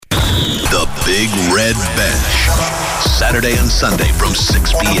Big Red Bench. Saturday and Sunday from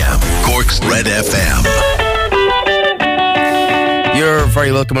 6 p.m. Cork's Red FM. You're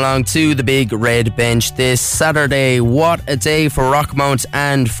very welcome along to the Big Red Bench this Saturday. What a day for Rockmount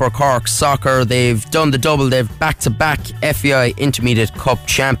and for Cork Soccer. They've done the double. They've back-to-back FEI Intermediate Cup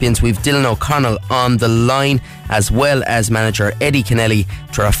champions. We've Dylan O'Connell on the line, as well as manager Eddie Kennelly,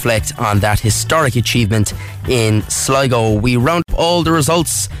 to reflect on that historic achievement in Sligo. We round up all the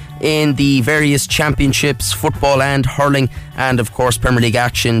results in the various championships, football and hurling, and of course Premier League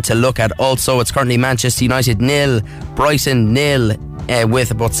action to look at. Also, it's currently Manchester United 0, Brighton 0,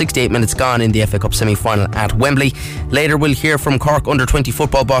 with about 68 minutes gone in the FA Cup semi-final at Wembley. Later we'll hear from Cork under-20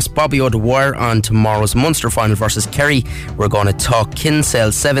 football boss Bobby O'Dwyer on tomorrow's Munster final versus Kerry. We're going to talk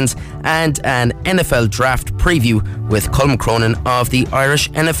Kinsale Sevens and an NFL draft preview with Colum Cronin of the Irish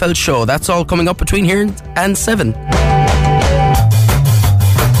NFL Show. That's all coming up between here and 7.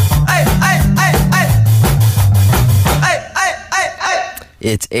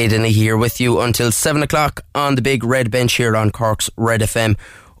 It's Aidan here with you until 7 o'clock on the Big Red Bench here on Cork's Red FM.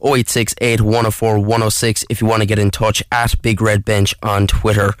 0868 104 106 if you want to get in touch, at Big Red Bench on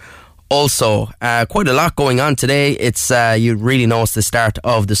Twitter. Also, quite a lot going on today. It's you really know it's the start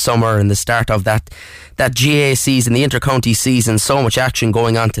of the summer and the start of that GA season, the inter-county season. So much action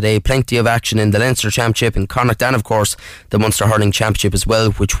going on today. Plenty of action in the Leinster Championship in Connacht, and of course the Munster Hurling Championship as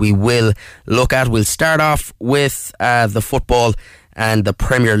well, which we will look at. We'll start off with the football and the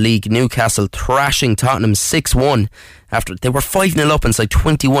Premier League. Newcastle thrashing Tottenham 6-1 after they were 5-0 up inside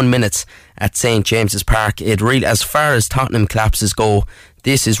 21 minutes at St James's Park. It really, as far as Tottenham collapses go,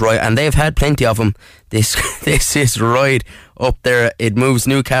 this is right, and they've had plenty of them. This is right up there. It moves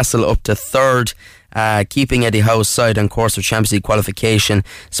Newcastle up to third, keeping Eddie Howe's side on course for Champions League qualification.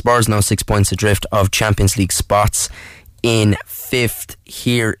 Spurs now 6 points adrift of Champions League spots in fifth.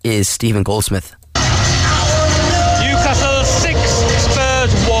 Here is Stephen Goldsmith. Newcastle 6,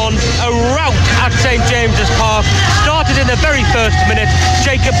 Spurs 1. A rout at St James's Park. Started in the very first minute.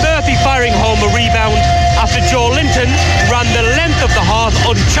 Jacob Murphy firing home a rebound after Joe Linton ran the length of the hearth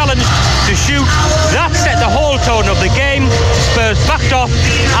unchallenged to shoot. That set the whole tone of the game. Spurs backed off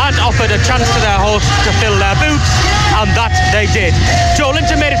and offered a chance to their hosts to fill their boots, and that they did. Joe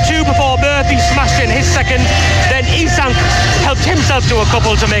Linton made it 2 before Murphy smashed in his second. Then Isank helped himself to a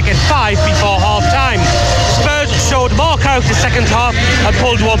couple to make it 5 before half time. Spurs showed more character second half and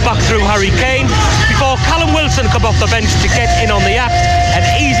pulled one back through Harry Kane before Callum Wilson come off the bench to get in on the act. An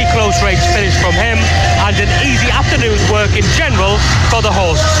easy close range finish from him and an easy afternoon's work in general for the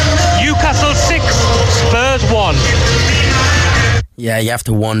hosts. Newcastle 6, Spurs 1. Yeah, you have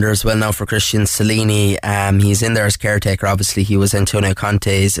to wonder as well now for Christian Cellini. He's in there as caretaker. Obviously he was Antonio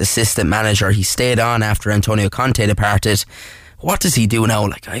Conte's assistant manager. He stayed on after Antonio Conte departed. What does he do now?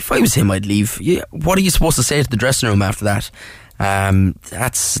 Like, if I was him, I'd leave. Yeah, what are you supposed to say to the dressing room after that?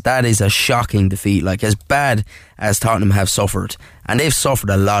 That is a shocking defeat. Like, as bad as Tottenham have suffered, and they've suffered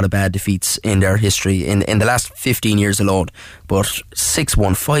a lot of bad defeats in their history in the last 15 years alone, but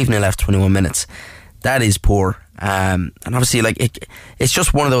 6-1, 5-0 after 21 minutes, that is poor. And obviously, like, it's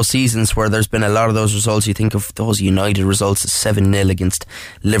just one of those seasons where there's been a lot of those results. You think of those United results, 7-0 against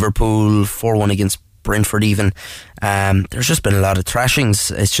Liverpool, 4-1 against Brentford even. There's just been a lot of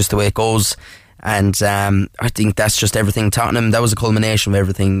thrashings. It's just the way it goes. And I think that's just everything Tottenham. That was a culmination of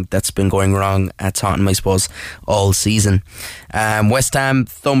everything that's been going wrong at Tottenham, I suppose, all season. West Ham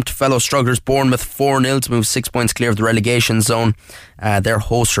thumped fellow strugglers Bournemouth 4-0 to move 6 points clear of the relegation zone. Their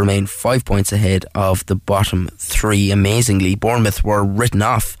hosts remain 5 points ahead of the bottom three. Amazingly, Bournemouth were written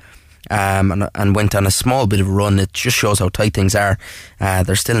off and went on a small bit of a run. It just shows how tight things are.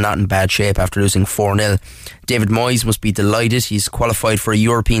 They're still not in bad shape after losing 4-0. David Moyes must be delighted. He's qualified for a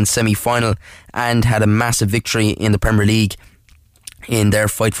European semi-final and had a massive victory in the Premier League in their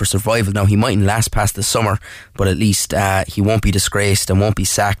fight for survival. Now, he mightn't last past the summer, but at least he won't be disgraced and won't be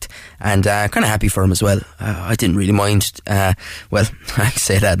sacked, and kind of happy for him as well. I didn't really mind, well, I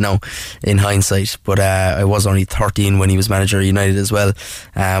say that now in hindsight, but I was only 13 when he was manager of United as well,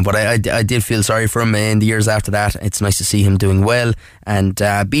 but I did feel sorry for him in the years after that. It's nice to see him doing well and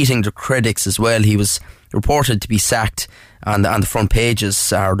beating the critics as well. He was reported to be sacked on the front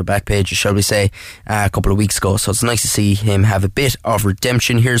pages, or the back pages shall we say, a couple of weeks ago, so it's nice to see him have a bit of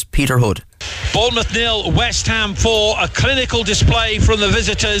redemption. Here's Peter Hood. Bournemouth 0, West Ham 4. A clinical display from the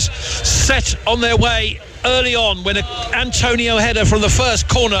visitors, set on their way early on when an Antonio header from the first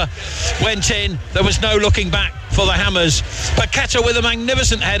corner went in. There was no looking back for the Hammers. Paqueta with a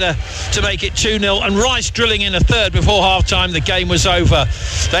magnificent header to make it 2-0, and Rice drilling in a third before half-time. The game was over.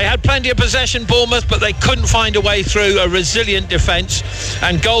 They had plenty of possession, Bournemouth, but they couldn't find a way through a resilient defence,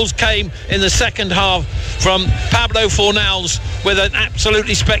 and goals came in the second half from Pablo Fornals with an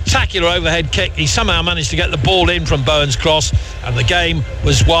absolutely spectacular overhead kick. He somehow managed to get the ball in from Bowen's cross, and the game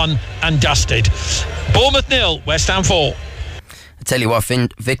was won and dusted. Bournemouth 0, West Ham 4. I tell you what,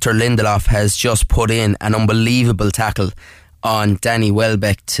 Victor Lindelof has just put in an unbelievable tackle on Danny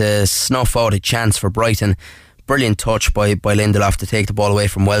Welbeck to snuff out a chance for Brighton. Brilliant touch by Lindelof to take the ball away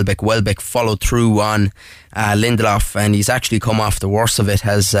from Welbeck. Welbeck followed through on Lindelof, and he's actually come off the worst of it,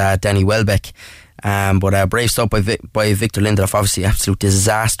 has Danny Welbeck. But brave stuff by Victor Lindelof. Obviously absolute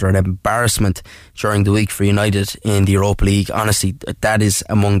disaster and embarrassment during the week for United in the Europa League. Honestly, that is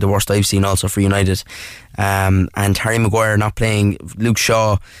among the worst I've seen also for United. And Harry Maguire not playing. Luke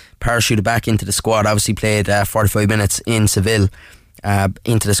Shaw parachuted back into the squad, obviously played 45 minutes in Seville,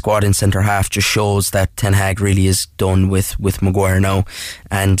 into the squad in centre half. Just shows that Ten Hag really is done with Maguire now.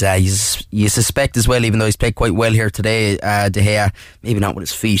 And you suspect as well, even though he's played quite well here today, De Gea, maybe not with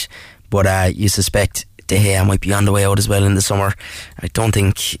his feet, but you suspect De Gea might be on the way out as well in the summer. I don't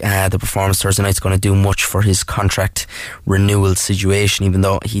think the performance Thursday night's going to do much for his contract renewal situation, even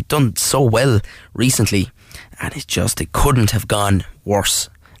though he'd done so well recently, and it couldn't have gone worse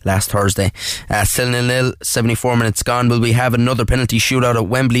last Thursday. Still 0-0, 74 minutes gone. Will we have another penalty shootout at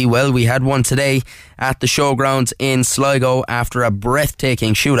Wembley? Well, we had one today at the Showgrounds in Sligo after a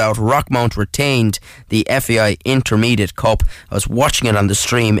breathtaking shootout. Rockmount retained the FAI Intermediate Cup. I was watching it on the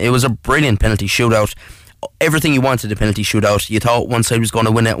stream. It was a brilliant penalty shootout. Everything you wanted a penalty shootout. You thought one side was going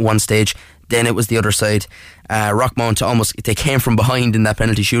to win at one stage, then it was the other side. Rockmount they came from behind in that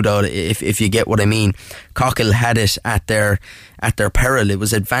penalty shootout, if you get what I mean. Cockle had it at their peril. It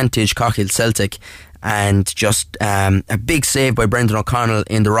was advantage Cockle Celtic, and just a big save by Brendan O'Connell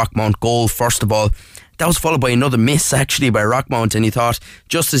in the Rockmount goal first of all. That was followed by another miss actually by Rockmount, and you thought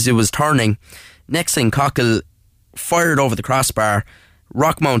just as it was turning, next thing Cockle fired over the crossbar,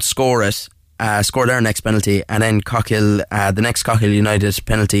 Rockmount scored their next penalty, and then Cockle, the next Cockle United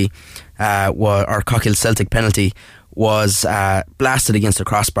penalty, or Cockle Celtic penalty, was blasted against the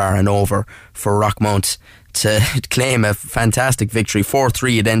crossbar and over for Rockmount to claim a fantastic victory.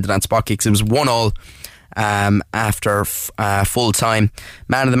 4-3 it ended on spot kicks. It was 1-1 after full time.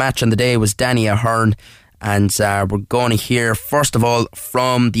 Man of the match on the day was Danny Ahern. And we're going to hear first of all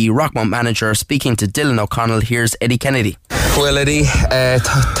from the Rockmount manager speaking to Dylan O'Connell. Here's Eddie Kennelly. Well, Eddie,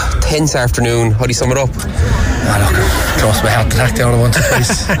 tense afternoon. How do you sum it up? Look, close to my heart attack there once or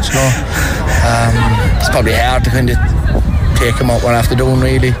twice. You know, it's probably hard to kind of take him out what after doing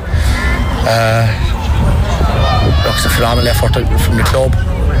really. Look, it's a phenomenal effort from the club,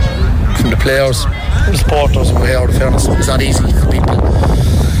 from the players, the supporters. All the fairness, it's not easy for people.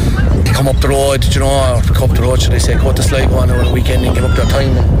 Come up the road, you know, or pick up the road, should I say, go to Sligo on a weekend and give up their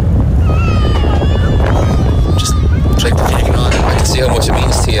time and just try to take it on. I can see how much it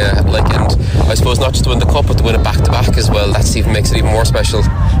means to you, and I suppose not just to win the cup, but to win it back to back as well. That even makes it even more special.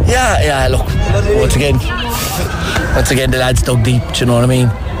 Yeah, look, once again the lads dug deep, do you know what I mean?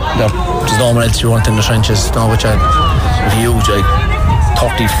 There's no one else you want in the trenches, no, which are huge,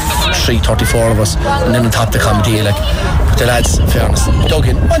 33, 34 of us, and then on top the committee, but the lads, in fairness, dug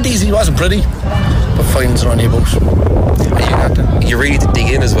in. Wasn't easy, it wasn't pretty, but fines are only about. You really did dig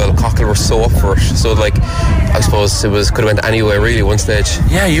in as well. Cockle were so up for it, so I suppose could have went anywhere really one stage.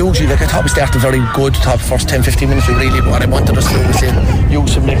 Yeah, usually, I thought we started very good, top first 10-15 minutes really, but what I wanted us to do was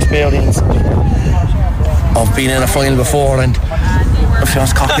use some experience of being in a final before, and if you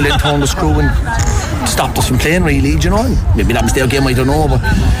ask Cockle in turned the screw and stopped us from playing really, do you know? Maybe that was their game, I don't know, but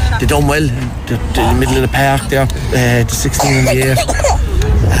they done well. The middle of the park there, the 16 in the air.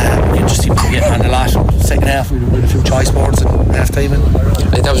 You just seem to get on a lot. Second half with a few choice boards and half time. I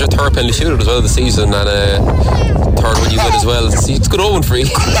think that was your third penalty shootout as well of the season, and third one you win as well. It's good omen for you.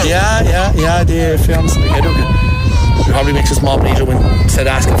 Yeah, the fairness. It probably makes us more bleeder when instead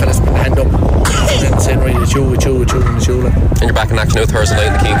of asking fellas to put the hand up and then saying right, it's you. And you're back in action now Thursday night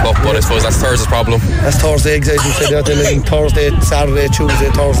in the King Cup, but I suppose that's Thursday's problem. That's Thursday, exactly. You said that, Thursday, Saturday, Tuesday,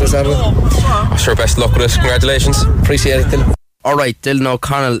 Thursday, Saturday. Sure, best of luck with it. Congratulations. Appreciate it, Dylan. Alright, Dylan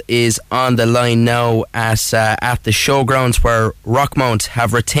O'Connell is on the line now at the Showgrounds, where Rockmount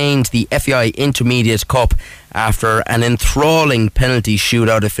have retained the FAI Intermediate Cup after an enthralling penalty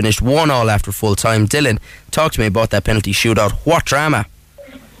shootout. It finished 1-1 after full time. Dylan, talk to me about that penalty shootout. What drama?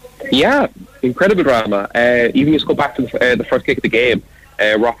 Yeah, incredible drama. Even just go back to the first kick of the game.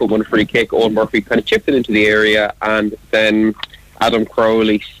 Rockmount won a free kick. Owen Murphy kind of chipped it into the area, and then Adam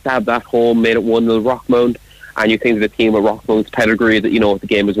Crowley stabbed that home, made it 1-0 Rockmount. And you think that the team of Rockmount's pedigree, that the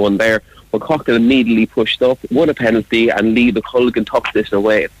game was won there. But Cockle immediately pushed up, won a penalty, and Lee McCullough tucked this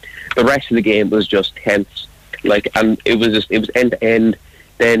away. The rest of the game was just tense, and it was end to end.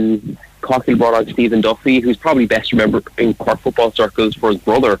 Then Cockle brought on Stephen Duffy, who's probably best remembered in Cork football circles for his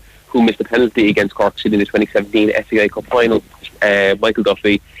brother, who missed a penalty against Cork City in the 2017 FAI Cup final. Michael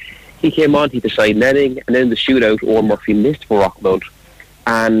Duffy, he came on, he decided netting, and then in the shootout, Owen Murphy missed for Rockmount,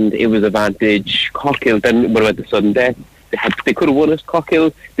 and it was advantage Cockle. Then when it went to sudden death, they could have won it.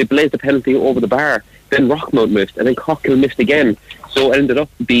 Cockle, they blazed the penalty over the bar. Then Rockmount missed, and then Cockle missed again. So it ended up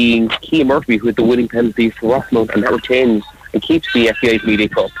being Keane Murphy who had the winning penalty for Rockmount, and that retains and keeps the FAI Media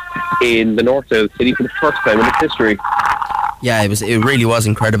Cup in the North-South City for the first time in its history. Yeah, it really was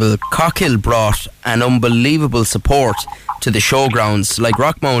incredible. Cockhill brought an unbelievable support to the showgrounds.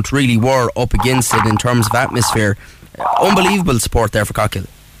 Rockmount really were up against it in terms of atmosphere. Unbelievable support there for Cockhill.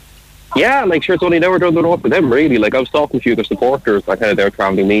 Yeah, sure, it's only an hour down the road for them, really. I was talking to a few of their supporters, their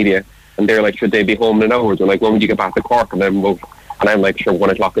travelling media, and they're should they be home in an hour? They're when would you get back to Cork? And I'm sure 1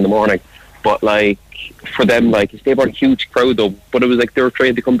 o'clock in the morning. But for them, they brought a huge crowd though. But it was they were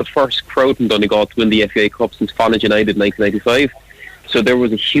trying to become the first crowd in Donegal to win the FAI Cup since Fonage United in 1995. So there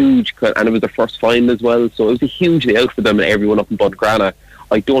was a huge, and it was their first final as well. So it was a huge day out for them and everyone up in Bungrana.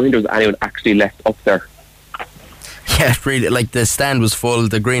 I don't think there was anyone actually left up there. Yeah, really, the stand was full,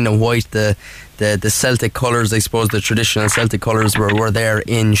 the green and white, the Celtic colours, I suppose, the traditional Celtic colours were there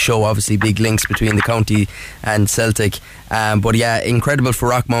in show. Obviously big links between the county and Celtic, but yeah, incredible for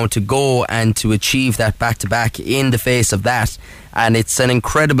Rockmount to go and to achieve that back-to-back in the face of that, and it's an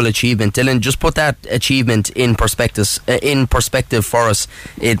incredible achievement. Dylan, just put that achievement in perspective for us.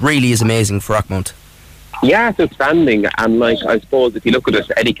 It really is amazing for Rockmount. Yeah, it's outstanding, and I suppose if you look at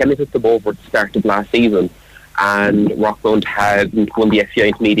it, Eddie Kennelly took them over at the start of last season, and Rockmount hadn't won the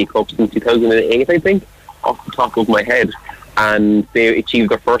FAI Media Cup since 2008, I think, off the top of my head, and they achieved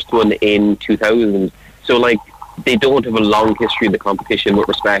their first one in 2000. So they don't have a long history in the competition with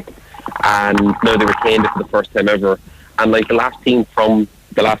respect, and now they retained it for the first time ever. And the last team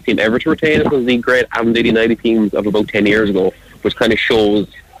ever to retain it was the great Avondale United teams of about 10 years ago, which kind of shows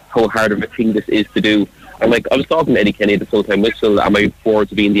how hard of a thing this is to do. And I was talking to Eddie Kennelly at the full-time whistle, and my forward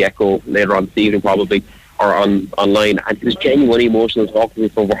to be in the Echo later on this evening probably, or online, and he was genuinely emotional talking to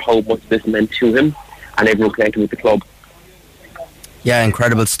me over how much this meant to him and everyone connected with the club. Yeah,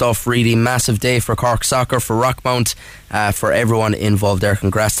 incredible stuff. Really massive day for Cork soccer, for Rockmount, for everyone involved there.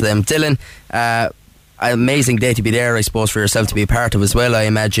 Congrats to them. Dylan, amazing day to be there, I suppose, for yourself to be a part of as well. I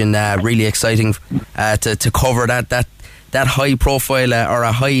imagine really exciting to cover that high profile or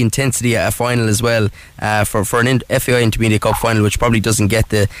a high intensity final as well, for an FAI Intermediate Cup final, which probably doesn't get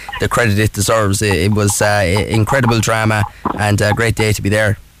the credit it deserves. It was incredible drama and a great day to be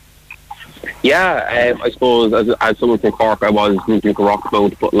there. Yeah, I suppose as someone from Cork, I was rooting for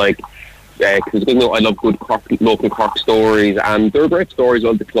Rockmount, but because I love good local Cork stories, and they're great stories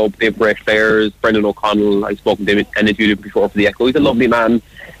on the club. They have great players. Brendan O'Connell, I've spoken to him and interviewed him before for the Echo. He's a lovely man.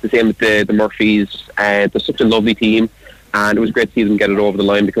 The same with the Murphys. They're such a lovely team, and it was great to see them get it over the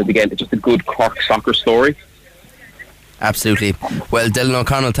line because, again, it's just a good Cork soccer story. Absolutely. Well, Dylan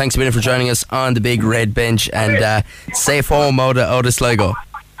O'Connell, thanks a minute for joining us on the big red bench, and safe home out of Sligo.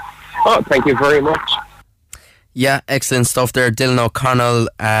 Oh, thank you very much. Yeah, excellent stuff there. Dylan O'Connell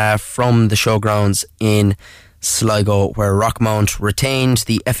from the showgrounds in Sligo, where Rockmount retained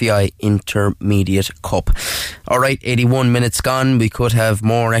the FAI Intermediate Cup. Alright, 81 minutes gone. We could have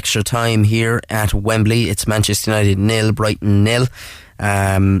more extra time here at Wembley. It's Manchester United 0, Brighton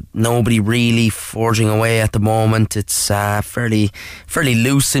 0. Nobody really forging away at the moment. It's fairly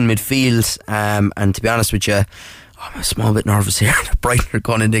loose in midfield, and to be honest with you, I'm a small bit nervous here that Brighton are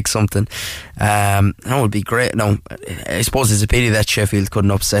going to nick something. That would be great. No, I suppose it's a pity that Sheffield couldn't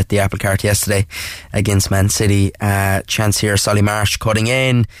upset the apple cart yesterday against Man City. Chance here, Solly Marsh cutting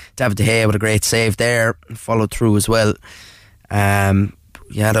in. David De Gea with a great save there, followed through as well.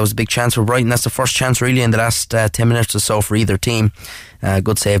 Yeah, that was a big chance for Brighton. That's the first chance really in the last 10 minutes or so for either team.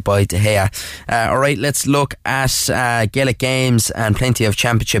 Good save by De Gea. Alright, let's look at Gaelic games and plenty of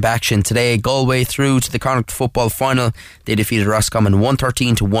championship action today. Galway through to the Connacht football final. They defeated Roscommon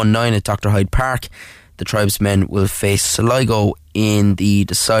 113-19 at Dr. Hyde Park. The Tribesmen will face Sligo in the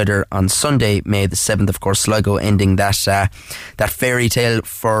decider on Sunday, May the 7th. Of course, Sligo ending that fairy tale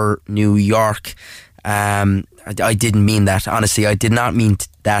for New York. I didn't mean that, honestly. I did not mean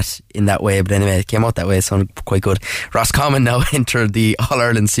that in that way, but anyway, it came out that way. It sounded quite good. Roscommon now enter the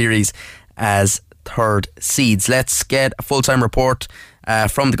All-Ireland series as third seeds. Let's get a full-time report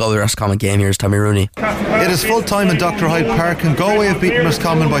from the Galway Roscommon game. Here's Tommy Rooney. It is full time in Dr. Hyde Park, and Galway have beaten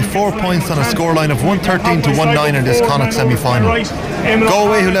Roscommon by 4 points on a scoreline of 113 to 19 in this Connacht semi-final.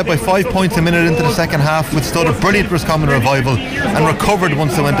 Galway, who led by 5 points a minute into the second half, withstood a brilliant Roscommon revival and recovered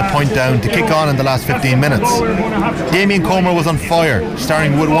once they went a point down to kick on in the last 15 minutes. Damien Comer was on fire,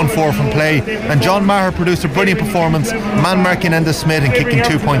 starting with 1-4 from play, and John Maher produced a brilliant performance, man-marking Enda Smith and kicking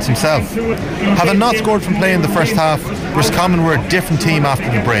 2 points himself. Having not scored from play in the first half, Roscommon were a different team after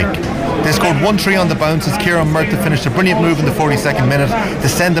the break. They scored 1-3 on the bounce as Kieran Murtagh finished a brilliant move in the 42nd minute to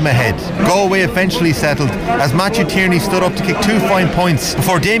send them ahead. Galway eventually settled as Matthew Tierney stood up to kick 2 fine points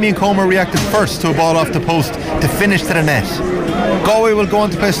before Damien Comer reacted first to a ball off the post to finish to the net. Galway will go on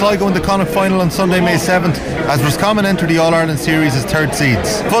to play Sligo in the Connacht final on Sunday, May 7th, as Roscommon enter the All-Ireland Series as third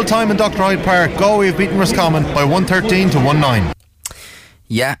seeds. Full time in Dr. Hyde Park, Galway have beaten Roscommon by 113 to 19.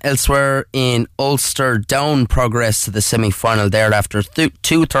 Yeah, elsewhere in Ulster, Down progress to the semi-final there after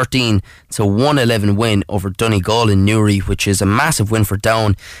 2-13 to 1-11 win over Donegal in Newry, which is a massive win for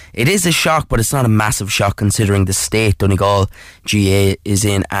Down. It is a shock, but it's not a massive shock considering the state Donegal GA is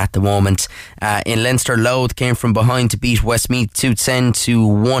in at the moment. In Leinster, Louth came from behind to beat Westmeath 2-10 to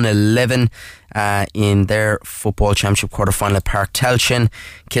 1-11. In their football championship quarter-final at Park Telchin.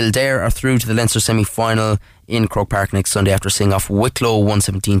 Kildare are through to the Leinster semi-final in Croke Park next Sunday after seeing off Wicklow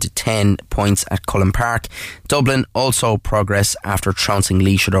 117 to 10 points at Cullen Park. Dublin also progress after trouncing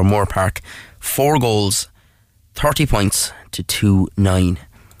Laois at Moor Park 4 goals, 30 points to 2-9.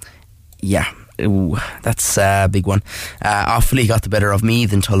 Yeah. Ooh, that's a big one. Offaly got the better of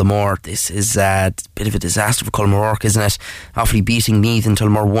Meath and Tullamore. This is a bit of a disaster for Colm O'Rourke, isn't it? Offaly beating Meath and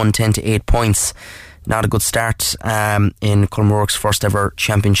Tullamore 110 to 8 points. Not a good start in Colm O'Rourke's first ever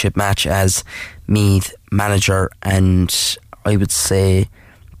championship match as Meath manager, and I would say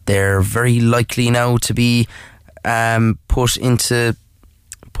they're very likely now to be put into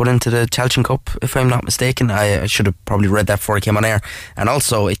the Telchin Cup, if I'm not mistaken. I should have probably read that before I came on air. And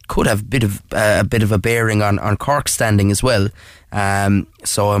also, it could have a bit of a bearing on Cork's standing as well.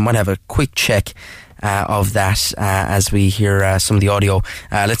 So I might have a quick check of that as we hear some of the audio.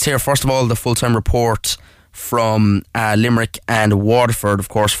 Let's hear first of all the full-time report from Limerick and Waterford. Of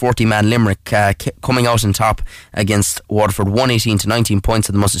course, 40-man Limerick coming out on top against Waterford 118 to 19 points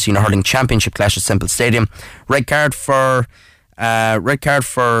at the Must Have Seen a Hurling Championship clash at Semple Stadium. Red card for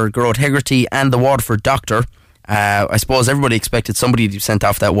Gerard Hegarty and the Waterford doctor. I suppose everybody expected somebody to be sent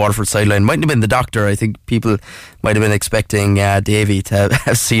off that Waterford sideline. Mightn't have been the doctor. I think people might have been expecting Davy to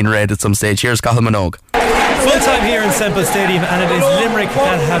have seen red at some stage. Here's Cathal Minogue. Full time here in Semple Stadium, and it is Limerick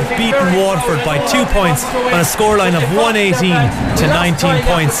that have beaten Waterford by 2 points on a scoreline of 118 to 19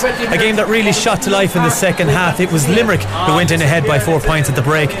 points. A game that really shot to life in the second half. It was Limerick who went in ahead by 4 points at the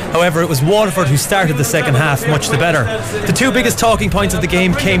break. However, it was Waterford who started the second half much the better. The two biggest talking points of the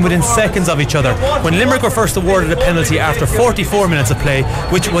game came within seconds of each other. When Limerick were first awarded a penalty after 44 minutes of play,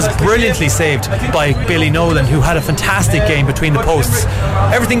 which was brilliantly saved by Billy Nolan, who had a fantastic game between the posts.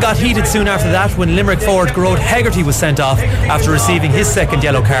 Everything got heated soon after that when Limerick forward Gerard Hegarty was sent off after receiving his second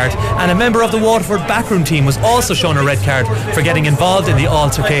yellow card, and a member of the Waterford backroom team was also shown a red card for getting involved in the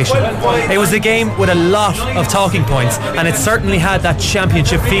altercation. It was a game with a lot of talking points, and it certainly had that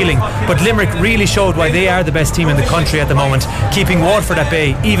championship feeling, but Limerick really showed why they are the best team in the country at the moment, keeping Waterford at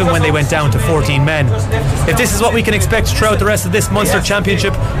bay even when they went down to 14 men. If this is what we can expect throughout the rest of this Munster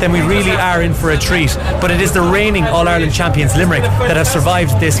Championship, then we really are in for a treat. But it is the reigning All-Ireland champions Limerick that have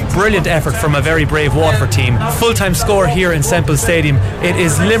survived this brilliant effort from a very brave Waterford team. Full-time score here in Semple Stadium, it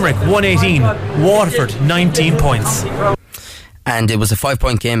is Limerick 118, Waterford 19 points. And it was a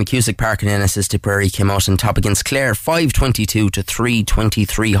 5-point game at Cusack Park, and Ennis Tipperary came out on top against Clare 5-22 to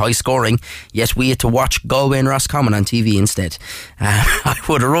 3-23, high scoring, yet we had to watch Galway and Roscommon on TV instead. I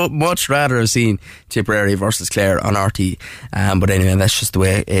would have much rather have seen Tipperary versus Clare on RT, but anyway, that's just the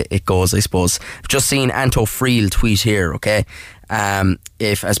way it goes, I suppose. I've just seen Anto Friel tweet here, okay?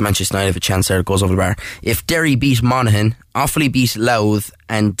 If, as Manchester United have a chance there, it goes over the bar. If Derry beat Monaghan, Offaly beat Louth,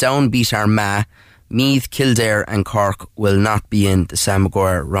 and Down beat Armagh, Meath, Kildare and Cork will not be in the Sam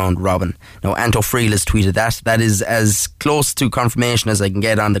Maguire round robin. Now, Anto Friel has tweeted that. That is as close to confirmation as I can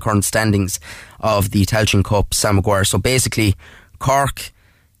get on the current standings of the Telchin Cup Sam Maguire. So basically, Cork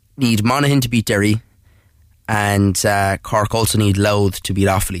need Monaghan to beat Derry, and Cork also need Louth to beat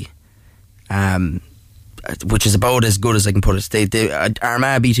Offaly, which is about as good as I can put it.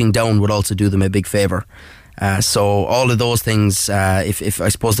 Armagh beating Down would also do them a big favour. So all of those things, if I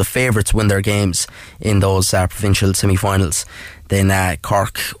suppose the favourites win their games in those provincial semi-finals, then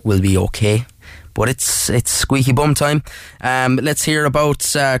Cork will be okay. but it's squeaky bum time. Let's hear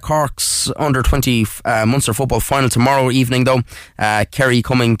about Cork's under-20 Munster football final tomorrow evening though. Kerry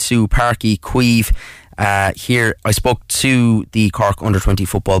coming to Páirc Uí Chaoimh. Here I spoke to the Cork under-20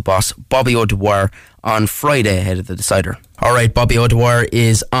 football boss Bobby O'Dwyer on Friday ahead of the decider. Alright, Bobby O'Dwyer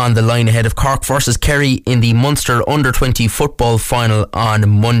is on the line ahead of Cork versus Kerry in the Munster under-20 football final on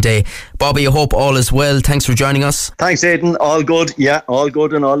Monday. Bobby, I hope all is well. Thanks for joining us. Thanks, Aidan. All good. Yeah, all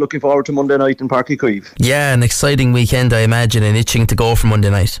good, and all looking forward to Monday night in Páirc Uí Chaoimh. Yeah, an exciting weekend, I imagine, and itching to go for Monday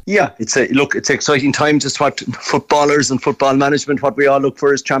night. Yeah, it's exciting times. It's what footballers and football management, what we all look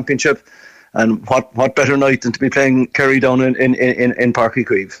for is championship. And what better night than to be playing Kerry down in Páirc Uí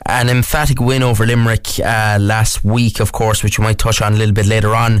Chaoimh. An emphatic win over Limerick last week, of course, which we might touch on a little bit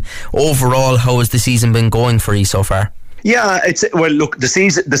later on. Overall, how has the season been going for you so far? Yeah,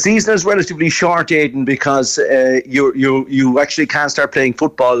 the season is relatively short, Aidan, because you actually can't start playing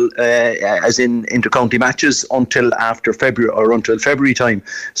football as in inter-county matches until after February or until February time.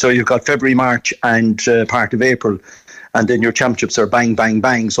 So you've got February, March and part of April. And then your championships are bang, bang,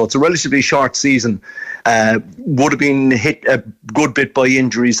 bang. So it's a relatively short season. Would have been hit a good bit by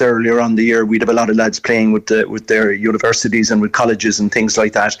injuries earlier on the year. We'd have a lot of lads playing with their universities and with colleges and things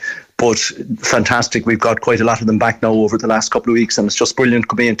like that. But fantastic, we've got quite a lot of them back now over the last couple of weeks, and it's just brilliant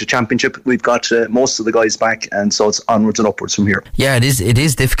coming into championship. We've got most of the guys back, and so it's onwards and upwards from here. Yeah, it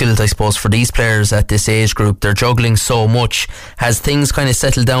is difficult, I suppose, for these players at this age group. They're juggling so much. Has things kind of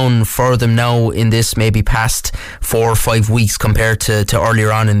settled down for them now in this maybe past 4 or 5 weeks compared to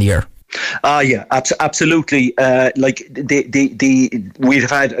earlier on in the year? Yeah, absolutely. We'd have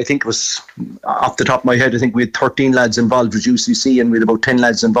had, I think it was off the top of my head, I think we had 13 lads involved with UCC, and we had about 10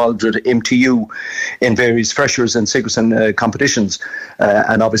 lads involved with MTU in various freshers and Sigerson competitions,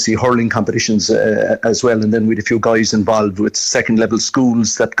 and obviously hurling competitions as well. And then we had a few guys involved with second level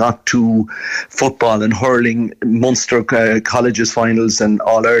schools that got to football and hurling, Munster colleges finals and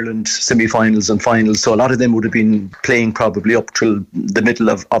All Ireland semi-finals and finals. So a lot of them would have been playing probably up till the middle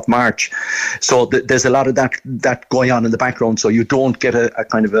of March. So there's a lot of that going on in the background, so you don't get a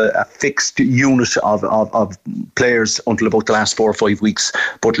kind of a fixed unit of players until about the last 4 or 5 weeks.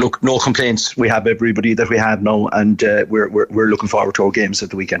 But look, no complaints. We have everybody that we have now, and we're looking forward to our games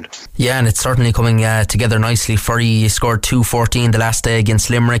at the weekend. Yeah, and it's certainly coming together nicely for you. You scored 2-14 the last day against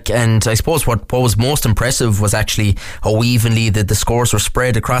Limerick, and I suppose what was most impressive was actually how evenly the scores were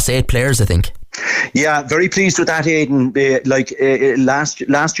spread across 8 players, I think. Yeah, very pleased with that, Aidan. Last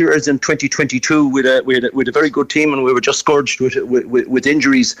year, as in 2022, we had a very good team, and we were just scourged with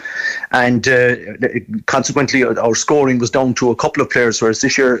injuries, and consequently our scoring was down to a couple of players. Whereas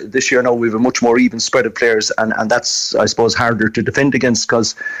this year now we have a much more even spread of players, and that's, I suppose, harder to defend against,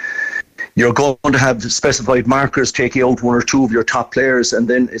 because you're going to have specified markers taking out 1 or 2 of your top players, and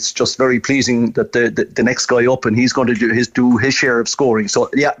then it's just very pleasing that the next guy up, and he's going to do his share of scoring. So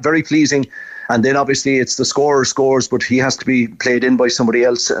yeah, very pleasing. And then obviously it's the scorer scores, but he has to be played in by somebody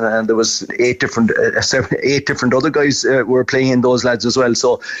else. And there was 8 different other guys were playing in those lads as well.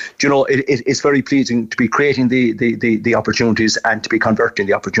 So, it's very pleasing to be creating the opportunities and to be converting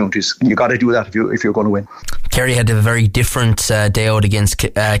the opportunities. You got to do that if you're going to win. Kerry had a very different day out against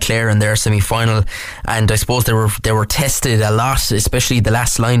Clare in their semi-final, and I suppose they were tested a lot, especially the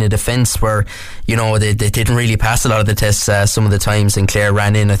last line of defence, where they didn't really pass a lot of the tests some of the times, and Clare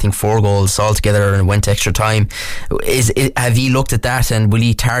ran in I think 4 goals altogether and went extra time. Have you looked at that, and will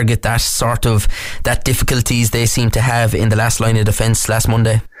you target that difficulties they seem to have in the last line of defence last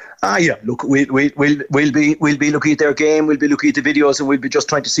Monday? Yeah, look, we'll be looking at their game, we'll be looking at the videos, and we'll be just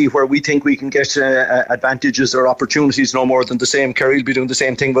trying to see where we think we can get advantages or opportunities, no more than the same. Kerry will be doing the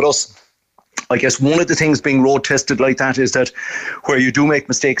same thing with us. I guess one of the things being road tested like that is that where you do make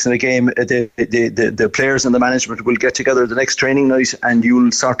mistakes in a game, the players and the management will get together the next training night, and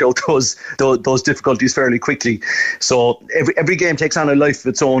you'll sort out those difficulties fairly quickly. So every game takes on a life of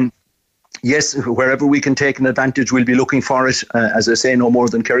its own. Yes, wherever we can take an advantage, we'll be looking for it. As I say, no more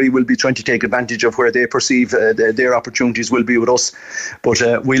than Kerry will be trying to take advantage of where they perceive their opportunities will be with us. But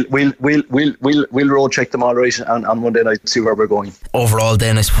we'll road check them all right on Monday night, see where we're going. Overall,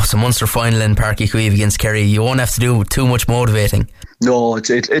 then, I suppose a Munster final in Páirc Uí Chaoimh against Kerry, you won't have to do too much motivating. No,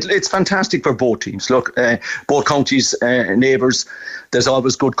 it's fantastic for both teams. Look, both counties, neighbours. There's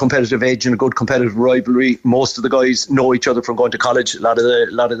always good competitive edge and a good competitive rivalry. Most of the guys know each other from going to college. A lot of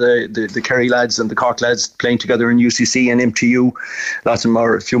the Kerry lads and the Cork lads playing together in UCC and MTU,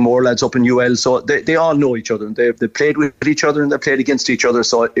 a few more lads up in UL. So they all know each other. They played with each other and they played against each other.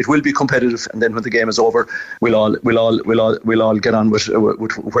 So it will be competitive. And then when the game is over, we'll all get on with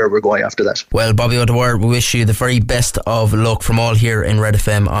where we're going after that. Well, Bobby O'Dwyer, we wish you the very best of luck from all here in Red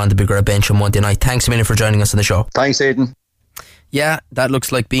FM on the Big Red Bench on Monday night. Thanks a million for joining us on the show. Thanks, Aidan. Yeah, that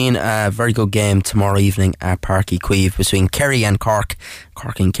looks like being a very good game tomorrow evening at Páirc Uí Chaoimh between Kerry and Cork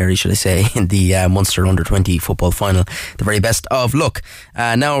and Kerry, should I say, in the Munster Under-20 football final. The very best of luck.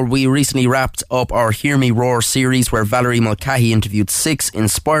 Now, we recently wrapped up our Hear Me Roar series, where Valerie Mulcahy interviewed 6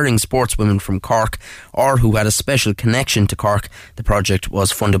 inspiring sportswomen from Cork, or who had a special connection to Cork. The project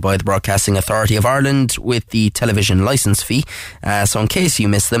was funded by the Broadcasting Authority of Ireland with the television licence fee. So in case you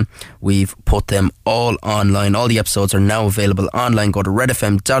missed them, we've put them all online. All the episodes are now available online. Go to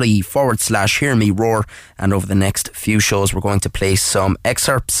redfm.ie/Hear Me Roar, and over the next few shows we're going to play some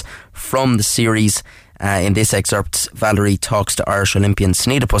excerpts from the series. In this excerpt, Valerie talks to Irish Olympian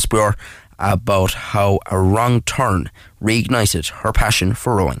Sneeda Puspure about how a wrong turn reignited her passion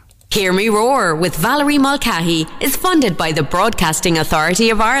for rowing. Hear Me Roar with Valerie Mulcahy is funded by the Broadcasting Authority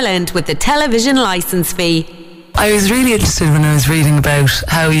of Ireland with the television licence fee. I was really interested when I was reading about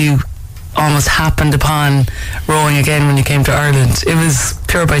how you almost happened upon rowing again when you came to Ireland. It was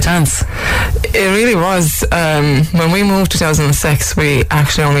pure by chance. It really was. When we moved 2006, we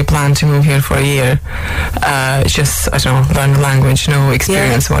actually only planned to move here for a year. Just, I don't know, learn the language,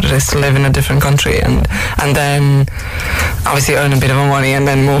 experience what it is to live in a different country, and then obviously earn a bit of money and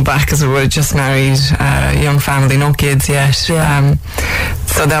then move back, because we were just married, young family, no kids yet.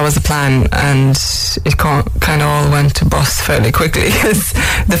 So that was the plan, and it kind of all went to bust fairly quickly, because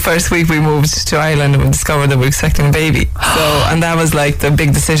the first week we moved to Ireland, we discovered that we were expecting a baby. And that was like the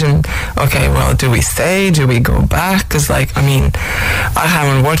big decision. Okay, well, do we stay? Do we go back? Because I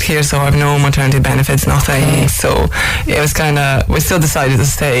haven't worked here, so I have no maternity benefits, nothing. So it was we still decided to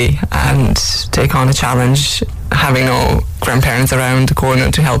stay and take on a challenge, having no grandparents around the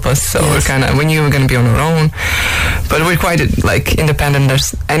corner to help us. So we knew we were going to be on our own, but we're quite independent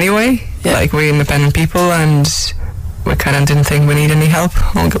anyway. We're independent people, and we kind of didn't think we need any help.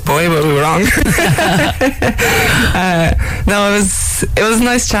 Oh boy, but we were wrong. No, it was a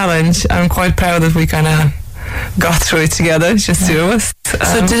nice challenge. I'm quite proud that we kind of got through it together, just two of us.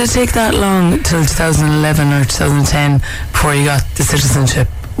 So did it take that long, till 2011 or 2010, before you got the citizenship?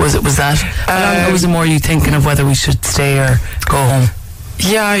 Was that? How long was it more you thinking of whether we should stay or go home?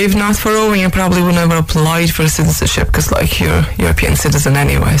 Yeah, if not for rowing, I probably would never applied for citizenship, because you're a European citizen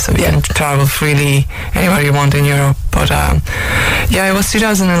anyway, so you can travel freely anywhere you want in Europe. But it was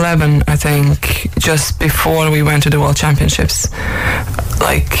 2011, I think, just before we went to the World Championships.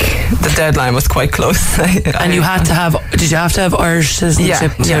 The deadline was quite close. And you had to have, did you have to have Irish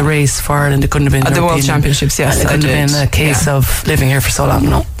citizenship to race for Ireland? It couldn't have been at the World Championships, yes. It couldn't have been a case of living here for so long,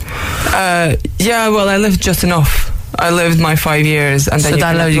 no? Well, I lived just enough. I lived my 5 years, and then so you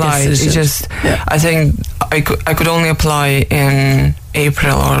that can apply. It's just, I think I could only apply in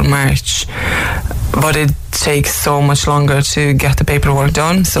April or March, but it takes so much longer to get the paperwork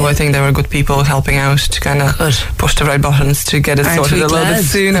done. So I think there were good people helping out to kind of push the right buttons to get it sorted a little bit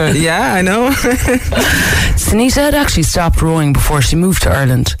sooner. Yeah, I know. Sneeda had actually stopped rowing before she moved to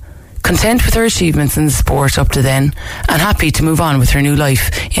Ireland. Content with her achievements in the sport up to then, and happy to move on with her new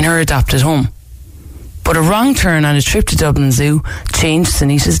life in her adopted home. But a wrong turn on a trip to Dublin Zoo changed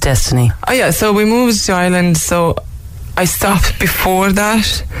Sneeda's destiny. Oh yeah, so we moved to Ireland, so I stopped before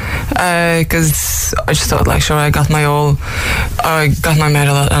that, because I just thought, I got my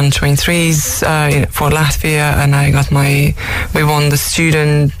medal at under 23s for Latvia, and we won the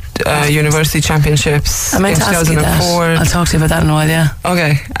student university championships in 2004. I'll talk to you about that in a while, yeah.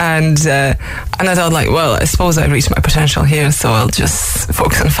 Okay, and I thought, I suppose I reached my potential here, so I'll just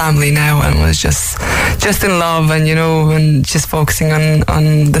focus on family now, and was just in love, and and just focusing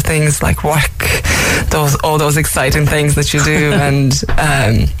on the things like work, all those exciting things that you do, and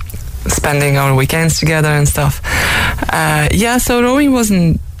spending our weekends together and stuff. So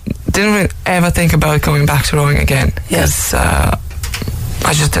rowing didn't really ever think about going back to rowing again, because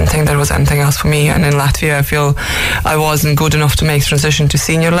I just didn't think there was anything else for me. And in Latvia, I feel I wasn't good enough to make transition to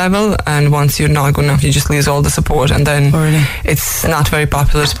senior level, and once you're not good enough, you just lose all the support, and then it's not very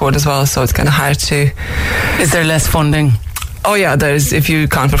popular sport as well, so it's kind of hard to... Is there less funding? Oh yeah, if you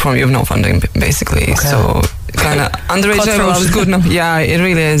can't perform, you have no funding, basically. So kind of underage level, I was good enough. Yeah, it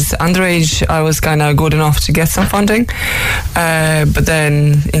really is. Underage, I was kind of good enough to get some funding, but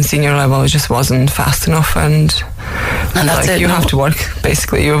then in senior level, it just wasn't fast enough, and that's you have to work.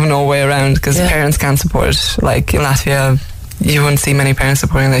 Basically, you have no way around, because parents can't support. In Latvia, you wouldn't see many parents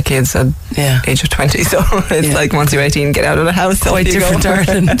supporting their kids at age of 20. So it's like once you're 18, get out of the house. Quite different to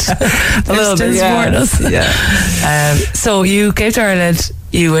Ireland. A little bit, yeah. So you came to Ireland.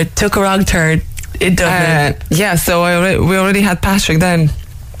 You took a wrong turn in Dublin. So we already had Patrick then.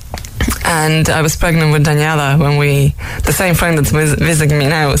 And I was pregnant with Daniela when the same friend that's visiting me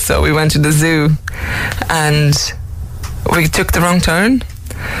now. So we went to the zoo and we took the wrong turn.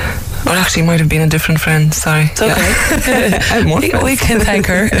 Well, actually, it might have been a different friend. Sorry. It's okay. We can thank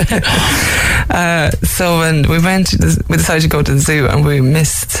her. So when we decided to go to the zoo, and we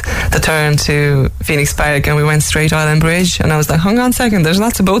missed the turn to Phoenix Park, and we went straight Island Bridge. And I was like, hang on a second, there's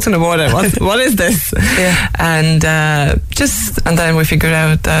lots of boats in the water. What is this? Yeah. And then we figured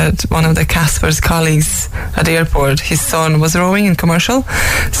out that one of the Casper's colleagues at the airport, his son was rowing in commercial.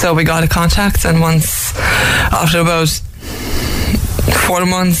 So we got a contact, and once after about 4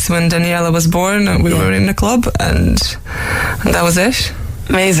 months, when Daniela was born, we were in the club, and that was it.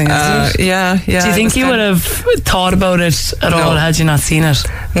 Amazing, isn't it? Yeah. Do you think you would have thought about it at all had you not seen it?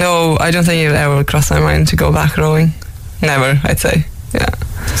 No, I don't think it ever would cross my mind to go back rowing. Never, I'd say. Yeah.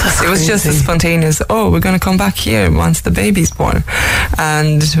 It was just a spontaneous, we're going to come back here once the baby's born.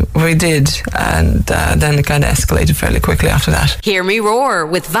 And we did. And then it kind of escalated fairly quickly after that. Hear Me Roar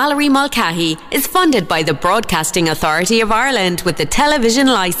with Valerie Mulcahy is funded by the Broadcasting Authority of Ireland with the television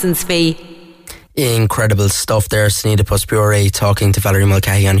licence fee. Incredible stuff there. Sneeda Puspure talking to Valerie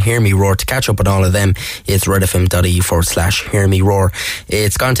Mulcahy on Hear Me Roar. To catch up on all of them, it's redfm.ie/Hear Me Roar.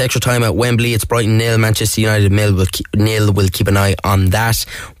 It's gone to extra time at Wembley. It's Brighton 0, Manchester United 0. We'll keep an eye on that.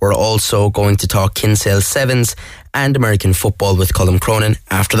 We're also going to talk Kinsale Sevens and American football with Colum Cronin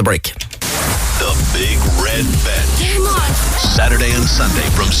after the break. The Big Red Bench. Come on. Saturday and Sunday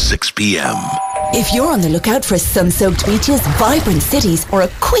from 6 p.m. If you're on the lookout for sun-soaked beaches, vibrant cities, or a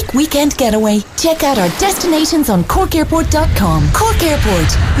quick weekend getaway, check out our destinations on corkairport.com. Cork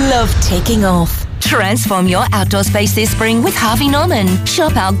Airport. Love taking off. Transform your outdoor space this spring with Harvey Norman.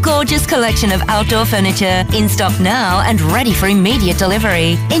 Shop our gorgeous collection of outdoor furniture in stock now and ready for immediate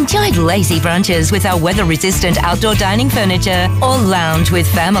delivery. Enjoy lazy brunches with our weather-resistant outdoor dining furniture, or lounge with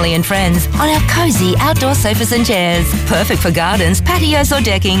family and friends on our cozy outdoor sofas and chairs. Perfect for gardens, patios or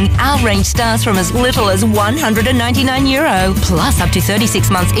decking. Our range starts from as little as €199. Plus up to 36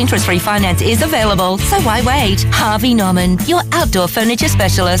 months interest-free finance is available. So why wait? Harvey Norman, your outdoor furniture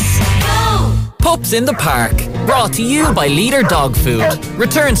specialists. Go! Pups in the Park, brought to you by Leader Dog Food,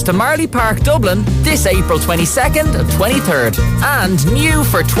 returns to Marley Park, Dublin this April 22nd and 23rd, and new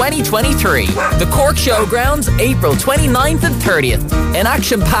for 2023. The Cork Showgrounds, April 29th and 30th. An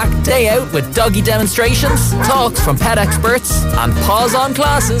action-packed day out with doggy demonstrations, talks from pet experts, and paws-on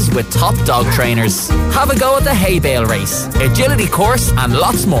classes with top dog trainers. Have a go at the hay bale race, agility course, and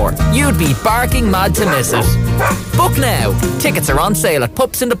lots more. You'd be barking mad to miss it. Book now. Tickets are on sale at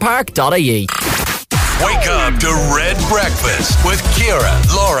pupsinthepark.ie. Wake up to Red Breakfast with Ciara,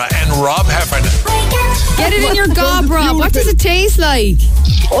 Laura, and Rob Heffernan. Get it in your gob, Rob. What does it taste like?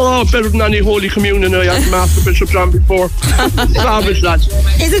 Oh, better than any Holy Communion I had Master Bishop John before. Savage, lads.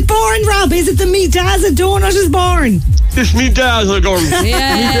 Is it boring, Rob? Is it the meat as a donut is boring? This meat as a gun.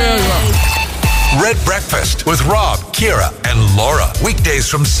 Yeah. Red Breakfast with Rob, Ciara, and Laura. Weekdays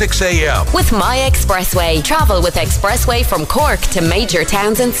from 6 a.m. With My Expressway. Travel with Expressway from Cork to major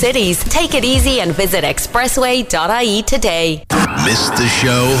towns and cities. Take it easy and visit expressway.ie today. Missed the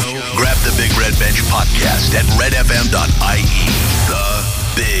show? Grab the Big Red Bench podcast at redfm.ie. The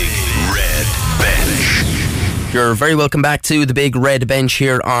Big Red Bench. You're very welcome back to the Big Red Bench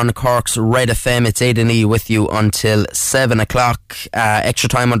here on Cork's Red FM. It's Aidan Lee with you until 7 o'clock. Extra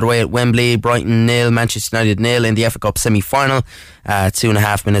time underway at Wembley. Brighton 0, Manchester United 0 in the FA Cup semi-final.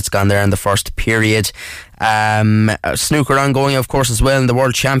 2.5 minutes gone there in the first period. Snooker ongoing, of course, as well in the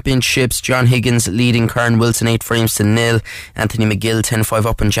World Championships. John Higgins leading Karen Wilson 8 frames to 0. Anthony McGill 10-5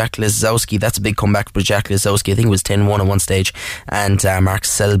 up on Jack Lisowski. That's a big comeback for Jack Lisowski. I think it was 10-1 at one stage. And Mark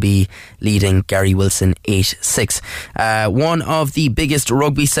Selby leading Gary Wilson 8-6. One of the biggest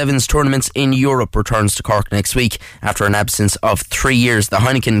rugby sevens tournaments in Europe returns to Cork next week after an absence of 3 years. The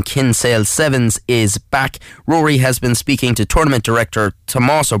Heineken Kinsale Sevens is back. Rory has been speaking to tournament director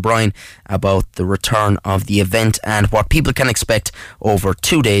Tomas O'Brien about the return of the event and what people can expect over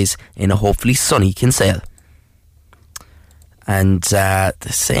 2 days in a hopefully sunny Kinsale. And the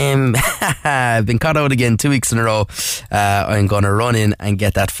same, I've been caught out again 2 weeks in a row. I'm going to run in and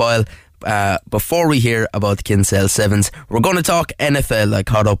get that file. before we hear about the Kinsale Sevens, we're going to talk NFL. I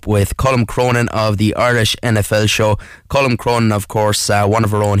caught up with Colum Cronin of the Irish NFL Show. Colum Cronin, of course, one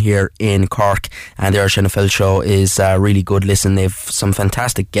of our own here in Cork, and the Irish NFL Show is really good listen. They've some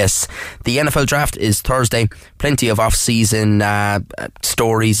fantastic guests. The NFL Draft is Thursday. Plenty of off-season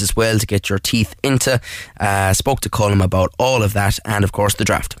stories as well to get your teeth into. Spoke to Colum about all of that, and of course the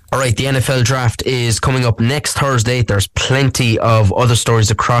draft. Alright, the NFL Draft is coming up next Thursday. There's plenty of other stories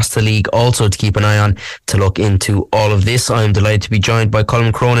across the league also to keep an eye on to look into all of this. I'm delighted to be joined by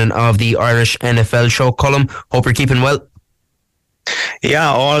Colum Cronin of the Irish NFL Show. Colum, hope you're keeping well.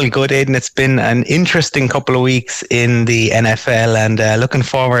 Yeah, all good, Aidan. It's been an interesting couple of weeks in the NFL, and looking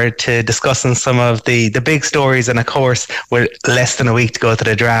forward to discussing some of the big stories. And of course, we're less than a week to go to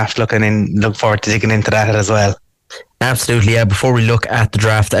the draft. Look forward to digging into that as well. Absolutely, yeah. Before we look at the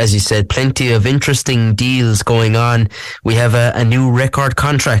draft, as you said, plenty of interesting deals going on. We have a new record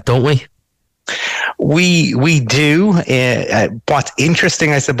contract, don't we? We do. What's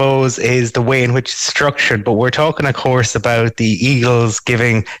interesting, I suppose, is the way in which it's structured. But we're talking, of course, about the Eagles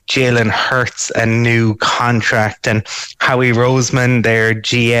giving Jalen Hurts a new contract, and Howie Roseman, their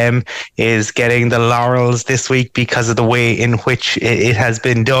GM, is getting the laurels this week because of the way in which it has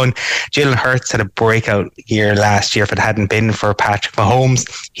been done. Jalen Hurts had a breakout year last year. If it hadn't been for Patrick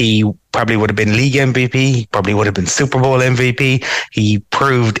Mahomes, he probably would have been league MVP. He probably would have been Super Bowl MVP. He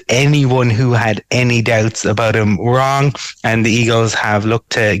proved anyone who had any doubts about him wrong, and the Eagles have looked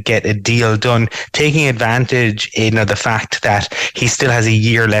to get a deal done, taking advantage of the fact that he still has a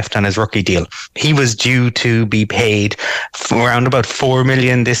year left on his rookie deal. He was due to be paid around about $4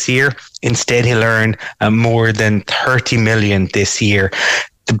 million this year. Instead, he'll earn more than $30 million this year.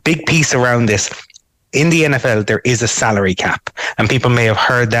 The big piece around this, in the NFL, there is a salary cap, and people may have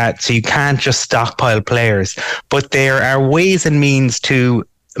heard that, so you can't just stockpile players. But there are ways and means to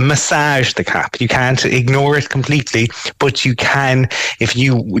massage the cap. You can't ignore it completely, but you can, if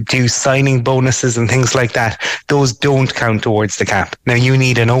you do signing bonuses and things like that, those don't count towards the cap. Now, you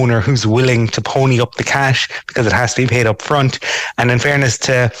need an owner who's willing to pony up the cash because it has to be paid up front. And in fairness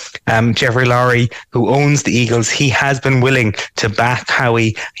to Jeffrey Lurie, who owns the Eagles, he has been willing to back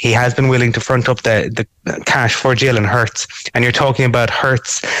Howie. He has been willing to front up the cash for Jalen Hurts. And you're talking about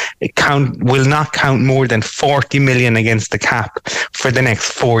Hurts will not count more than $40 million against the cap for the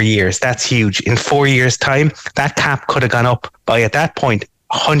next 4 years. That's huge. In 4 years' time, that cap could have gone up by, at that point,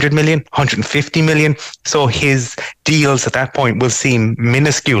 100 million, 150 million. So his deals at that point will seem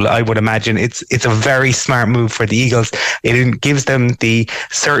minuscule, I would imagine. It's a very smart move for the Eagles. It gives them the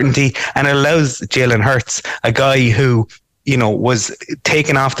certainty and allows Jalen Hurts, a guy who was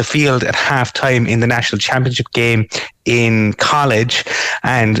taken off the field at halftime in the national championship game in college,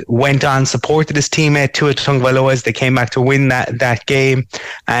 and went on, supported his teammate Tua Tagovailoa as they came back to win that game.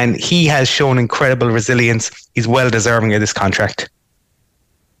 And he has shown incredible resilience. He's well deserving of this contract.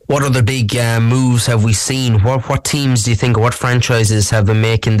 What other big moves have we seen? What teams do you think, what franchises have been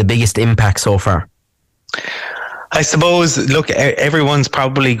making the biggest impact so far? I suppose, look, everyone's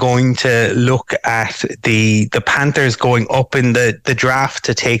probably going to look at the Panthers going up in the draft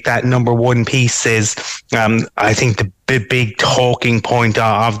to take that number one piece is, I think, the big talking point